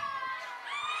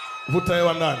vuta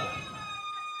hewa ndani.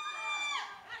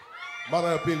 Mara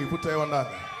ya pili vuta hewa ndani.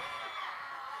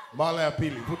 Mara ya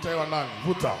pili vuta hewa ndani.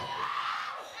 Vuta,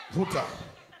 vuta,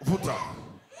 vuta,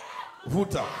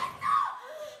 vuta.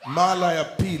 Mara ya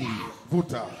pili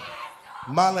vuta.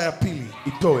 Mara ya pili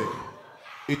itoe,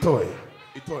 itoe,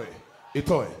 itoe,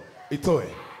 itoe, itoe,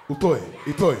 utoe,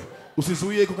 itoe.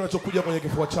 Usizuie iko kinachokuja kwenye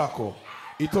kifua chako.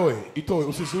 Itoe, itoe,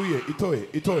 usizuie, itoe,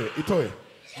 itoe, itoe.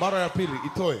 Mara ya pili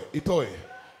itoe, itoe,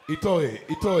 itoe,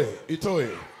 itoe, itoe,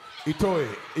 itoe,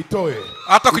 itoe.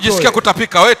 Hata kujisikia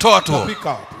kutapika, wewe toa tu.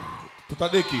 Tapika.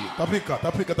 Tutadeki, tapika,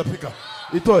 tapika, tapika.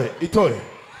 Itoe, itoe,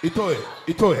 itoe,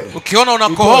 itoe. Ukiona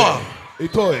unakohoa,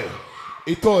 itoe,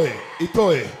 itoe,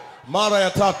 itoe. Mara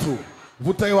ya tatu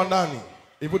vuta hewa ndani,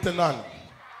 ivute ndani.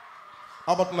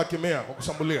 Hapa tunakemea kwa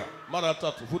kushambulia. Mara ya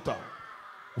tatu vuta,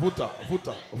 vuta,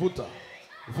 vuta, vuta,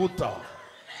 vuta,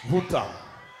 vuta,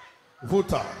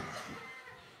 vuta,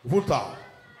 vuta.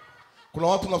 Kuna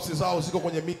watu nafsi zao ziko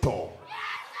kwenye mito,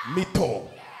 mito,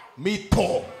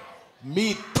 mito,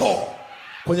 mito,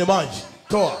 kwenye maji.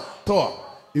 Toa, toa,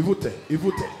 ivute,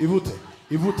 ivute, ivute,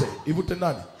 ivute, ivute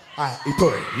ndani. Haya,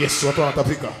 itoe. Yes, watu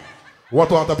wanatapika.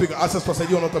 Watu wanatapika. Asa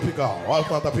tuwasaidia wanatapika.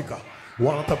 Watu wanatapika.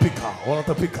 Wanatapika,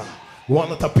 wanatapika,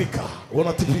 wanatapika,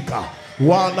 wanatapika,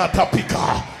 wanatapika.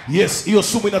 Yes, hiyo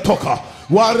sumu inatoka.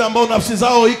 Wale ambao nafsi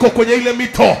zao iko kwenye ile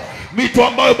mito, mito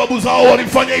ambayo babu zao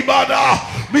walifanya ibada,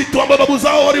 mito ambayo babu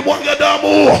zao walimwaga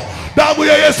damu. Damu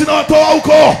ya Yesu inawatoa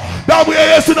huko. Damu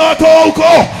ya Yesu inawatoa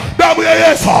huko. Damu ya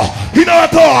Yesu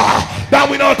inawatoa.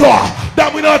 Damu inawatoa.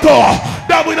 Damu inawatoa.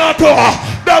 Damu inawatoa.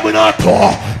 Damu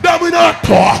inawatoa. Damu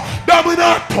inawatoa. Damu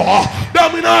inawatoa.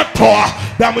 Damu inawatoa.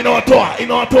 Damu inawatoa.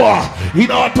 Inawatoa.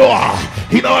 Inawatoa.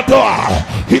 Inawatoa.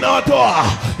 Inawatoa.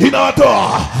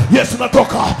 Inawatoa. Yesu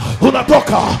unatoka.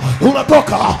 Unatoka.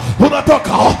 Unatoka.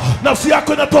 Unatoka. Nafsi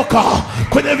yako inatoka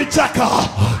kwenye vichaka.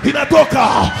 Inatoka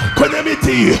kwenye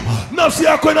miti. Nafsi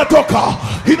yako inatoka.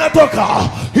 Inatoka.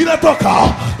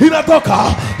 Inatoka.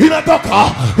 Inatoka.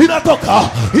 Inatoka. Inatoka.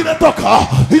 Inatoka.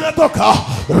 Inatoka.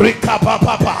 Rikapa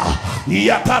papa.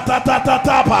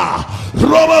 Yatatatatapa.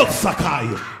 Robo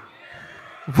sakayo.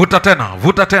 Vuta tena,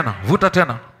 vuta tena, vuta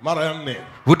tena. Mara ya 4.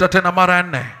 Vuta tena mara ya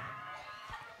 4.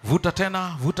 Vuta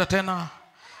tena, vuta tena.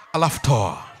 Alafu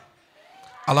toa.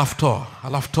 Alafu toa,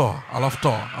 alafu toa, alafu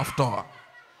toa, alafu toa.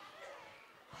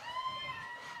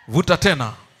 Vuta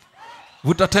tena.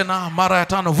 Vuta tena mara ya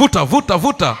 5. Vuta, vuta,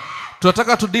 vuta.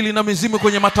 Tunataka tudili na mizimu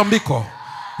kwenye matambiko.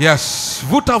 Yes,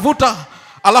 vuta, vuta.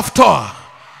 Alafu toa.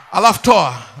 Alafu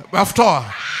toa, alafu toa.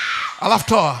 Alafu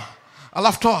toa.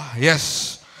 Alafu toa.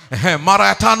 Yes. Mara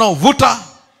ya 5 vuta.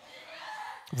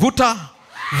 Vuta.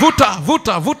 Vuta,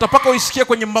 vuta, vuta paka uisikie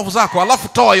kwenye mbavu zako. Alafu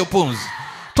toa hiyo pumzi.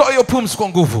 Toa hiyo pumzi kwa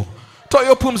nguvu. Toa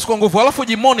hiyo pumzi kwa nguvu. Alafu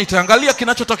jimonitor, angalia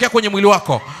kinachotokea kwenye mwili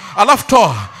wako. Alafu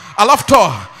toa. Alafu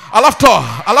toa. Alafu toa.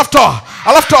 Alafu toa.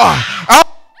 Alafu toa.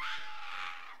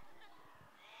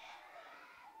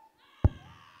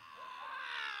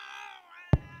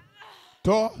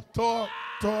 Toa, toa,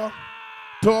 Toa.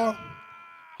 Toa.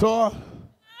 Toa.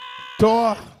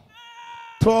 Toa.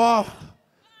 Toa.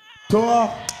 Toa.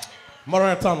 Mara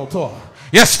ya 5 toa.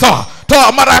 Yes, toa.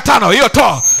 Toa mara ya 5. Hiyo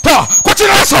toa. Toa. Kwa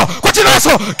jina la Yesu. Kwa jina la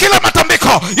Yesu. Kila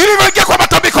matambiko yaliyoingia kwa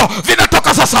matambiko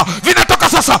vinatoka sasa. Vinatoka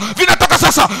sasa. Vinatoka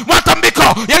sasa. Matambiko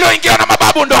yaliyoingia na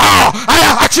mababu ndo hao.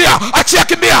 Haya, achia. Achia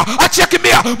kimbia. Achia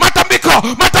kimbia. Matambiko.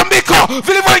 Matambiko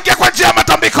vilivyoingia kwa njia ya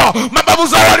matambiko. Mababu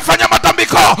zao walifanya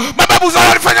matambiko. Mababu zao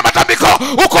walifanya matambiko.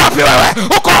 Uko wapi wewe?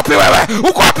 Uko wapi wewe?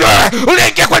 Uko wapi wewe?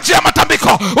 Uliingia kwa njia ya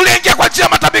matambiko. Uliingia kwa njia ya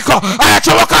matambiko. Aya,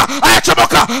 chomoka. Aya,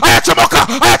 chomoka. Aya, chomoka.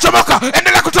 Aya, chomoka.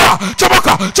 Endelea kutoa.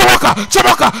 Chomoka. Chomoka.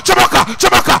 Chomoka. Chomoka.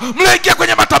 Chomoka. Mliingia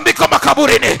kwenye matambiko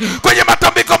makaburini. Kwenye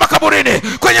matambiko makaburini.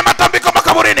 Kwenye matambiko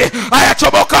makaburini. Aya,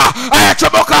 chomoka. Aya,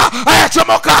 chomoka. Aya,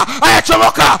 chomoka. Aya,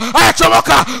 chomoka. Aya,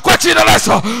 chomoka. Kwa jina la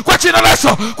Yesu. Kwa jina la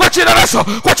Yesu. Kwa jina la Yesu.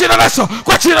 Kwa jina la Yesu.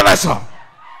 Kwa jina la Yesu.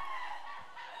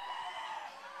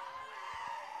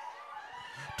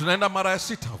 Tunaenda mara ya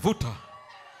 6, vuta.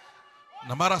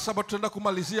 Na mara 7 tutaenda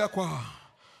kumalizia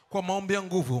kwa maombi ya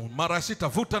nguvu. Mara ya 6,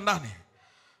 vuta ndani.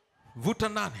 Vuta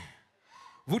ndani.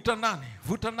 Vuta ndani.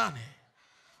 Vuta ndani.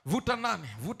 Vuta ndani.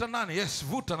 Vuta ndani. Yes,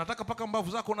 vuta. Nataka paka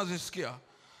mbavu zako unazisikia.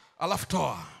 Alafu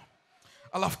toa.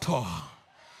 Alafu toa.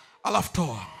 Alafu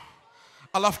toa.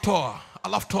 Alafu toa.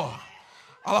 Alafu toa.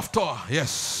 Alafu toa.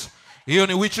 Yes. Hiyo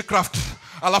ni witchcraft.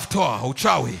 Alafu toa.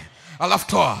 Uchawi. Alafu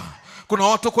toa. Kuna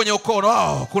watu kwenye ukoo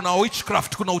wao, kuna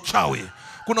witchcraft, kuna uchawi.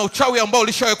 Kuna uchawi ambao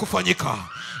ulishawahi kufanyika.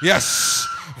 Yes.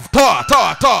 Toa,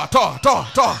 toa, toa, toa, toa,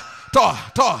 toa, toa,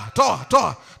 toa, toa,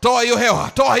 toa. Toa hiyo hewa,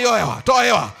 toa hiyo hewa, toa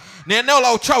hewa. Ni eneo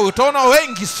la uchawi. Utaona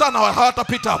wengi sana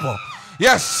hawatapita hapo.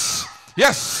 Yes.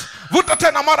 Yes. Vuta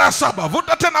tena mara ya 7.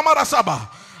 Vuta tena mara 7.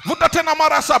 Vuta tena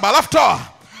mara 7. Alafu toa.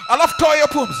 Alafu toa hiyo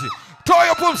pumzi. Toa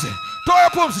hiyo pumzi. Toa hiyo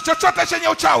pumzi. Chochote chenye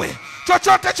uchawi.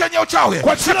 Chochote chenye uchawi.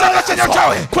 Kwa jina la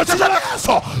Yesu. Kwa jina la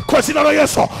Yesu. Kwa jina la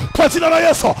Yesu. Kwa jina la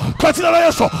Yesu. Kwa jina la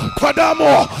Yesu. Kwa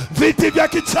damu. Viti vya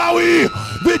kichawi.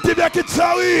 Viti vya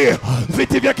kichawi.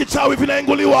 Viti vya kichawi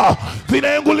vinaenguliwa.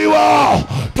 Vinaenguliwa.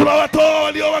 Tunawatoa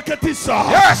waliowaketisha.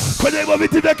 Yes. Kwenye hivyo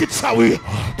viti vya kichawi.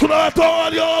 Tunawatoa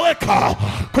waliowaweka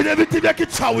kwenye viti vya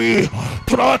kichawi.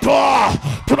 Tunawatoa.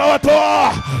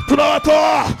 Tunawatoa.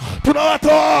 Tunawatoa.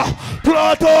 Tunawatoa.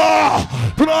 Tunawatoa.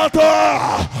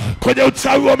 Tunawatoa kwenye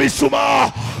uchawi wa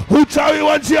mishumaa, uchawi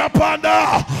wa njia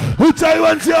panda, uchawi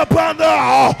wa njia panda,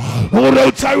 ule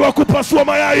uchawi wa kupasua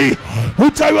mayai,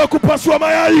 uchawi wa kupasua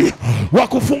mayai, wa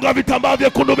kufunga vitambaa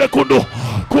vyekundu vyekundu,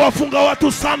 kuwafunga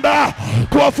watu sanda,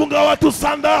 kuwafunga watu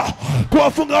sanda,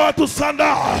 kuwafunga watu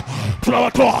sanda.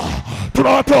 Tunawatoa,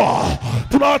 tunawatoa,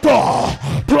 tunawatoa,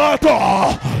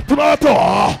 tunawatoa,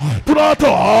 tunawatoa,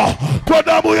 tunawatoa kwa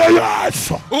damu ya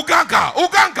Yesu. Uganga,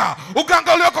 uganga,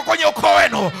 uganga ulioko kwenye ukoo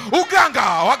wenu. Uganga,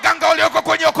 waganga walioko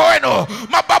kwenye ukoo wenu.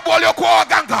 Mababu waliokuwa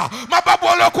waganga, mababu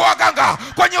waliokuwa waganga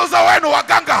kwenye uzao wenu.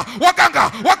 Waganga,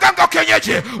 waganga, waganga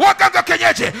kienyeji, waganga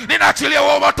kienyeji. Ninaachilia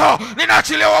huo moto,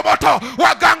 ninaachilia huo moto.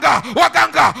 Waganga,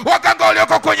 waganga, waganga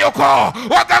walioko kwenye ukoo,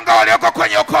 waganga walioko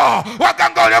kwenye ukoo,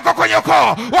 waganga walioko kwenye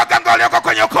ukoo, waganga walioko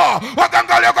kwenye ukoo,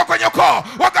 waganga walioko kwenye ukoo,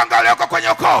 waganga walioko kwenye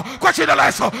ukoo. Kwa jina la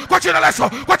Yesu, kwa jina la Yesu,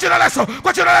 kwa jina la Yesu,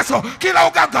 kwa jina la Yesu. Kila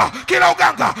uganga, kila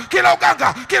uganga, kila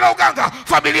uganga, kila uganga,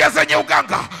 familia zenye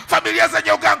uganga, familia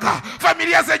zenye uganga,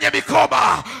 familia zenye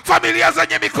mikoba, familia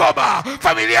zenye mikoba,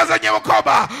 familia zenye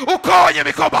mikoba, ukoo wenye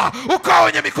mikoba, ukoo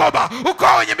wenye mikoba,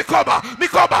 ukoo wenye mikoba,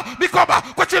 mikoba, mikoba,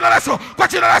 kwa jina la Yesu, kwa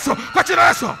jina la Yesu, kwa jina la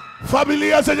Yesu.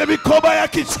 Familia zenye mikoba ya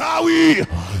kichawi,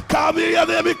 familia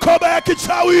zenye mikoba ya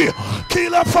kichawi,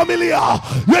 kila familia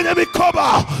yenye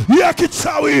mikoba ya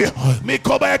kichawi,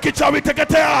 mikoba ya kichawi,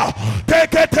 teketea,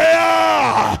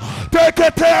 teketea,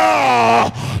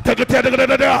 teketea, teketea,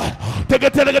 teketea,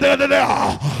 teketea,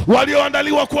 teketea.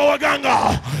 Walioandaliwa kuwa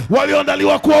waganga,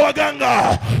 walioandaliwa kuwa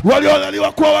waganga,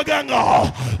 walioandaliwa kuwa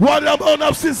waganga, wale ambao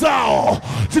nafsi zao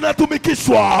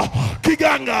zinatumikishwa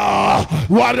kiganga,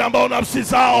 wale ambao nafsi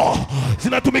zao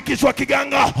zinatumikishwa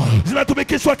kiganga,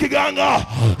 zinatumikishwa kiganga,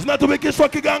 zinatumikishwa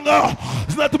kiganga,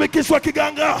 zinatumikishwa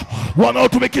kiganga,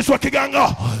 wanaotumikishwa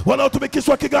kiganga,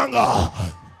 wanaotumikishwa kiganga,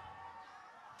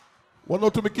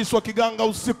 wanaotumikishwa kiganga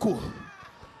usiku,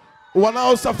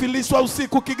 wanaosafirishwa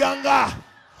usiku kiganga,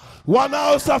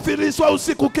 wanaosafirishwa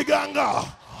usiku kiganga,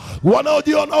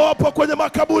 wanaojiona wapo kwenye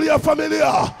makaburi ya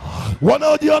familia,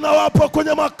 wanaojiona wapo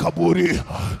kwenye makaburi,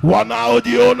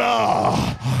 wanaojiona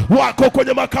wako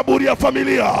kwenye makaburi ya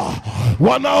familia,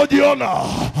 wanaojiona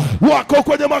wako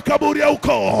kwenye makaburi ya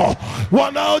ukoo,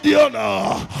 wanaojiona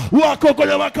wako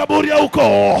kwenye makaburi ya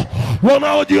ukoo,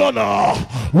 wanaojiona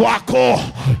wako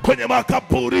kwenye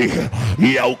makaburi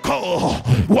ya ukoo,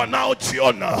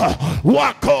 wanaojiona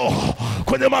wako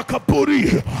kwenye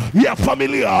makaburi ya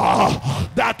familia.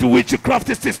 That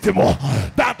witchcraft system,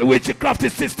 that witchcraft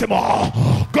system,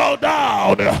 go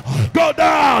down, go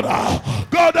down,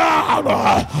 go down,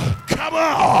 come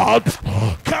out,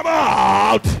 come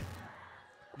out.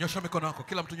 Nyosha mikono yako,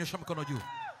 kila mtu nyosha mikono juu.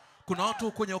 Kuna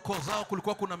watu kwenye ukoo zao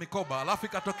kulikuwa kuna mikoba, alafu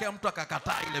ikatokea mtu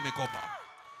akakataa ile mikoba.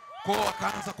 Kwa hiyo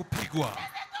akaanza kupigwa.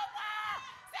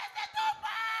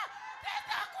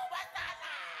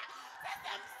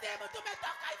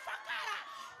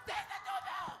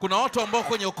 Kuna watu ambao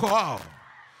kwenye ukoo wao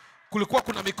kulikuwa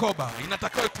kuna mikoba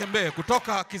inatakiwa itembee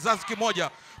kutoka kizazi kimoja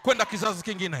kwenda kizazi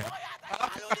kingine.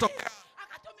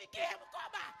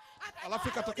 Alafu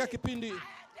ikatokea kipindi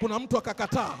kuna mtu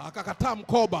akakataa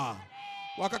mkoba.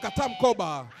 Wakakataa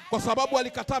mkoba kwa sababu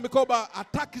alikataa mikoba,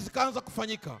 ataki zikaanza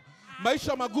kufanyika.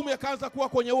 Maisha magumu yakaanza kuwa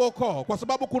kwenye huo ukoo kwa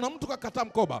sababu kuna mtu kakataa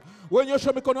mkoba. Wewe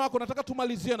nyosha mikono yako, nataka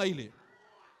tumalizie na hili.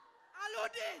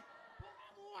 Arudi.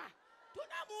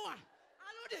 Tunamua.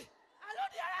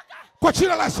 Arudi haraka. Kwa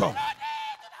jina la Yesu.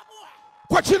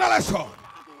 Kwa jina la Yesu.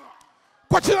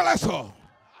 Kwa jina la Yesu.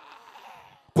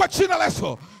 Kwa jina la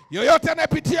Yesu. Yoyote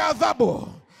anayepitia adhabu,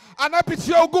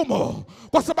 anayepitia ugumu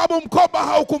kwa sababu mkoba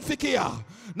haukumfikia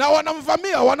na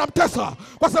wanamvamia, wanamtesa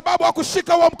kwa sababu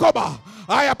hakushika huo mkoba.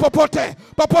 Haya,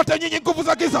 popote nyinyi nguvu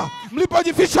za giza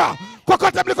mlipojificha,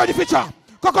 kokote mlikojificha,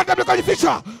 kokote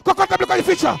mlikojificha, kokote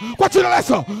mlikojificha, kwa jina la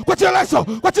Yesu, kwa jina la Yesu,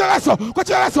 kwa jina la Yesu, kwa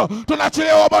jina la Yesu,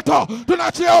 tunaachilia huo moto,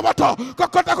 tunaachilia huo moto.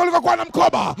 Kokote kulikokuwa na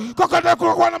mkoba, kokote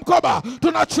kulikokuwa na mkoba,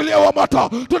 tunaachilia huo moto,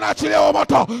 tunaachilia huo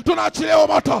moto, tunaachilia huo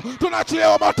moto, tunaachilia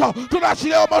huo moto,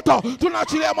 tunaachilia huo moto,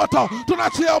 tunaachilia moto,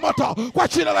 tunaachilia moto, kwa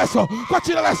jina la Yesu, kwa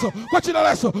jina la Yesu, kwa jina la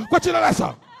Yesu, kwa jina la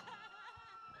Yesu.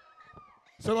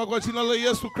 Sema kwa jina la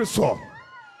Yesu Kristo.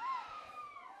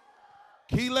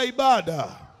 Kila ibada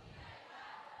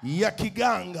ya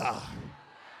kiganga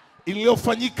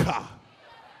iliyofanyika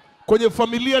kwenye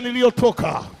familia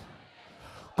niliyotoka,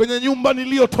 kwenye nyumba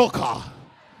niliyotoka,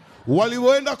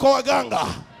 walioenda kwa waganga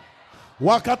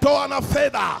wakatoa na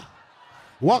fedha,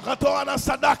 wakatoa na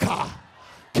sadaka,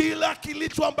 kila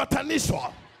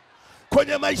kilichoambatanishwa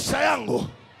kwenye maisha yangu,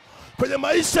 kwenye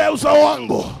maisha ya uzao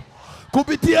wangu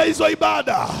kupitia hizo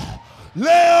ibada,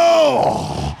 leo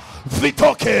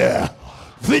vitoke,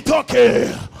 vitoke,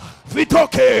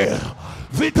 vitoke,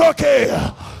 vitoke,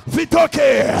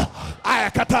 vitoke.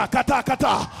 Aya, kata, kata,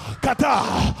 kata, kata,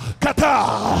 kata.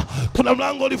 Kuna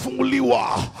mlango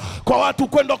ulifunguliwa kwa watu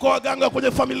kwenda kwa waganga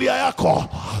kwenye familia yako,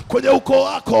 kwenye ukoo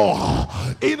wako,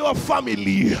 in your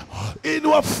family, in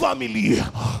your family,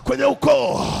 kwenye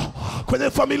ukoo, kwenye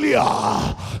familia,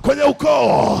 kwenye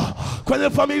ukoo, kwenye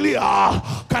familia.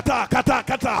 Kata, kata,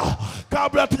 kata.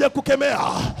 Kabla tuje kukemea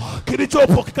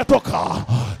kilichopo kikatoka.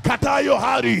 Kata hiyo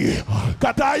hari,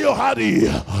 kata hiyo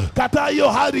hari, kata hiyo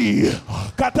hari,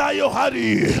 kata hiyo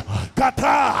hari,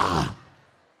 kata.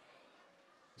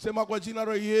 Sema kwa jina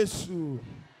la Yesu,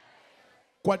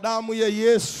 kwa damu ya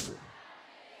Yesu,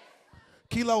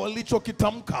 kila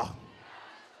walichokitamka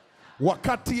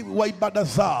wakati wa ibada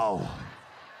zao,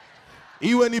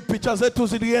 iwe ni picha zetu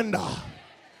zilienda,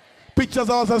 picha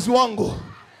za wazazi wangu,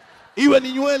 iwe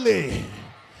ni nywele,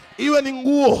 iwe ni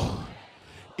nguo,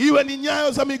 iwe ni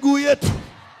nyayo za miguu yetu,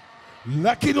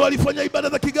 lakini walifanya ibada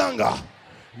za kiganga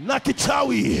na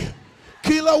kichawi.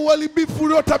 Kila uharibifu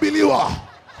uliotabiliwa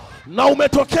na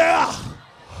umetokea,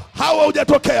 hawa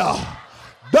hujatokea,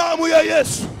 damu ya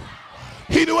Yesu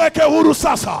iniweke huru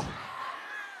sasa.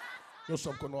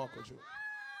 Nyosha mkono wako juu.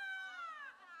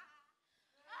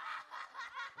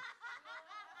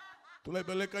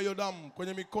 Tunaipeleka hiyo damu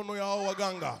kwenye mikono ya hao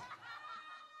waganga.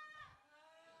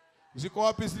 Ziko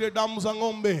wapi zile damu za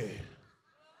ng'ombe?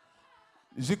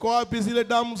 Ziko wapi zile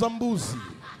damu za mbuzi?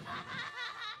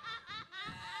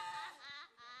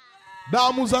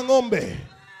 Damu za ng'ombe,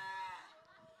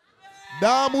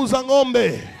 damu za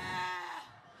ng'ombe,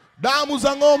 damu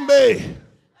za ng'ombe.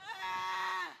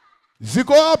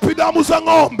 Ziko wapi damu za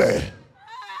ng'ombe?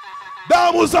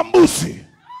 Damu za mbuzi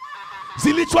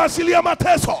zilizoasilia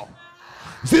mateso,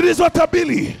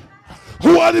 zilizotabili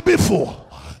uharibifu,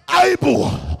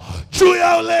 aibu juu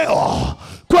yao leo,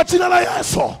 kwa jina la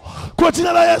Yesu, kwa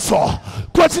jina la Yesu,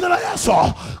 kwa jina la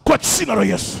Yesu, kwa jina la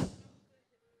Yesu.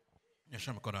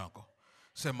 Nyosha mkono wako.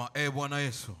 Sema, Bwana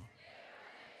Yesu,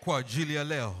 kwa ajili ya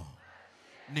leo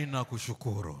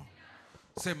ninakushukuru.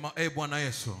 Sema, Bwana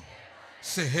Yesu,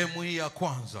 sehemu hii ya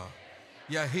kwanza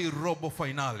ya hii robo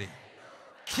finali,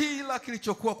 kila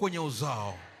kilichokuwa kwenye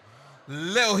uzao,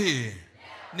 leo hii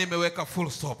nimeweka full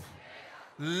stop.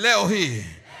 Leo hii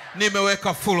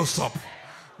nimeweka full stop.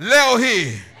 Leo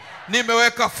hii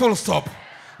nimeweka full stop.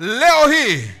 Leo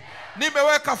hii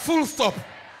nimeweka full stop.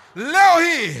 Leo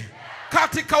hii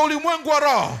katika ulimwengu wa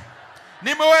roho.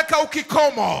 Nimeweka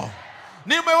ukikomo.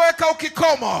 Nimeweka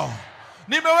ukikomo.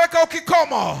 Nimeweka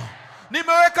ukikomo.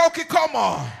 Nimeweka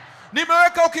ukikomo.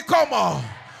 Nimeweka ukikomo.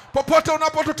 Popote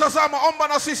unapotutazama, omba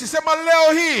na sisi, sema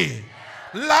leo hii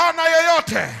laana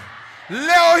yoyote,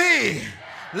 leo hii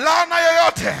laana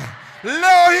yoyote,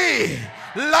 leo hii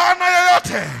laana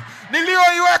yoyote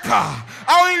niliyoiweka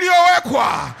au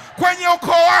iliyowekwa kwenye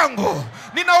ukoo wangu,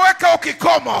 ninaweka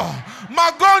ukikomo.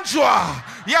 Magonjwa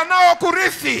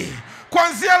yanayokurithi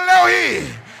kuanzia leo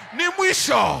hii ni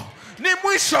mwisho, ni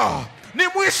mwisho, ni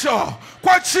mwisho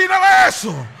kwa jina la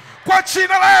Yesu, kwa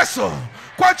jina la Yesu,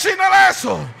 kwa jina la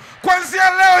Yesu. Kuanzia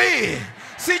leo hii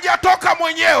sijatoka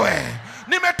mwenyewe,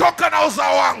 nimetoka na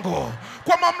uzao wangu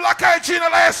kwa mamlaka ya jina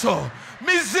la Yesu.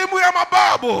 Mizimu ya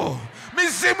mababu,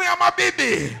 mizimu ya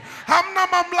mabibi, hamna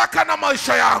mamlaka na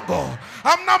maisha yangu,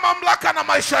 hamna mamlaka na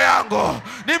maisha yangu.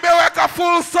 Nimeweka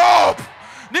full stop,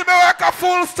 nimeweka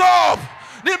full stop,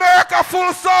 nimeweka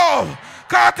full stop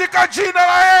katika jina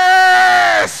la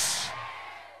Yesu.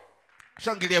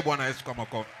 Shangilie Bwana Yesu kwa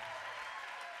makofi.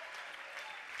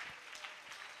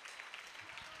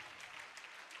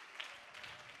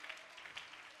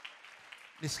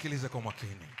 Nisikilize kwa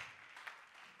makini.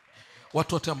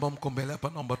 Watu wote ambao mko mbele hapa,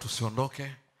 naomba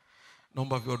tusiondoke.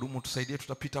 Naomba wahudumu tusaidie,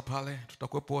 tutapita pale,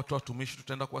 tutakuwepo watu watumishi,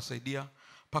 tutaenda kuwasaidia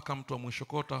mpaka mtu wa mwisho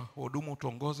kota. Wahudumu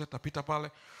tuongoze, tapita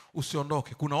pale,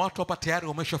 usiondoke. Kuna watu hapa tayari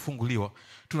wameshafunguliwa,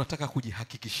 tunataka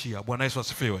kujihakikishia. Bwana Yesu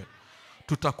asifiwe.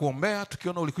 Tutakuombea,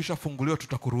 tukiona ulikwisha funguliwa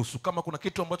tutakuruhusu. Kama kuna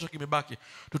kitu ambacho kimebaki,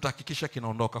 tutahakikisha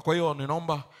kinaondoka. Kwa hiyo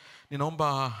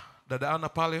ninaomba dada Ana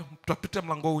pale, tutapita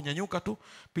mlango huu, nyanyuka tu,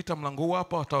 pita mlango huu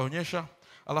hapa, wataonyesha,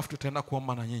 alafu tutaenda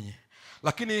kuomba na nyinyi.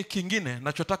 Lakini kingine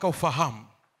nachotaka ufahamu,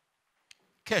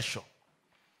 kesho,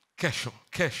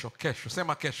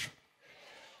 sema kesho.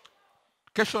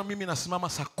 Kesho mimi nasimama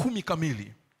saa 10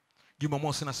 kamili.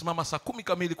 Jumamosi nasimama saa 10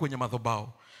 kamili kwenye madhabahu.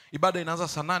 Ibada inaanza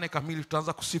saa 8 kamili,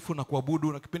 tutaanza kusifu na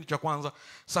kuabudu na kipindi cha kwanza.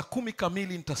 Saa 10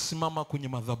 kamili nitasimama kwenye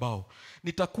madhabahu.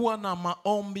 Nitakuwa na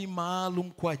maombi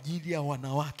maalum kwa ajili ya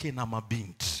wanawake na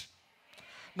mabinti.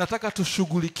 Nataka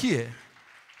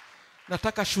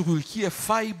shughulikie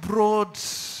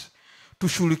fibroids,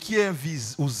 tushughulikie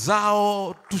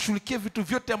uzao, tushughulikie vitu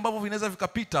vyote ambavyo vinaweza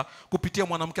vikapita kupitia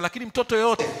mwanamke. Lakini mtoto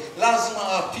yote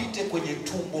lazima apite kwenye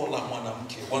tumbo la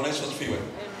mwanamke. Bwana Yesu asifiwe.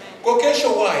 Kwa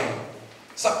kesho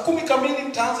saa 10 kamili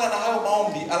nitaanza na hayo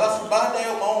maombi, alafu baada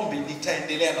ya maombi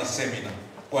nitaendelea na semina.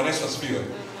 Bwana Yesu asifiwe.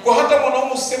 Kwa hata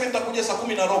mwanaume usiseme nitakuja saa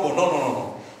 10:15.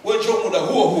 No. Wewe njoo muda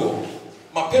huo.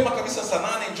 Mapema kabisa saa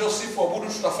 8 njoo sifu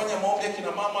abudu, tutafanya maombi ya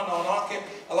kina mama na wanawake,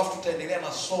 alafu tutaendelea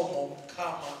na somo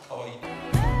kama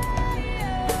kawaida.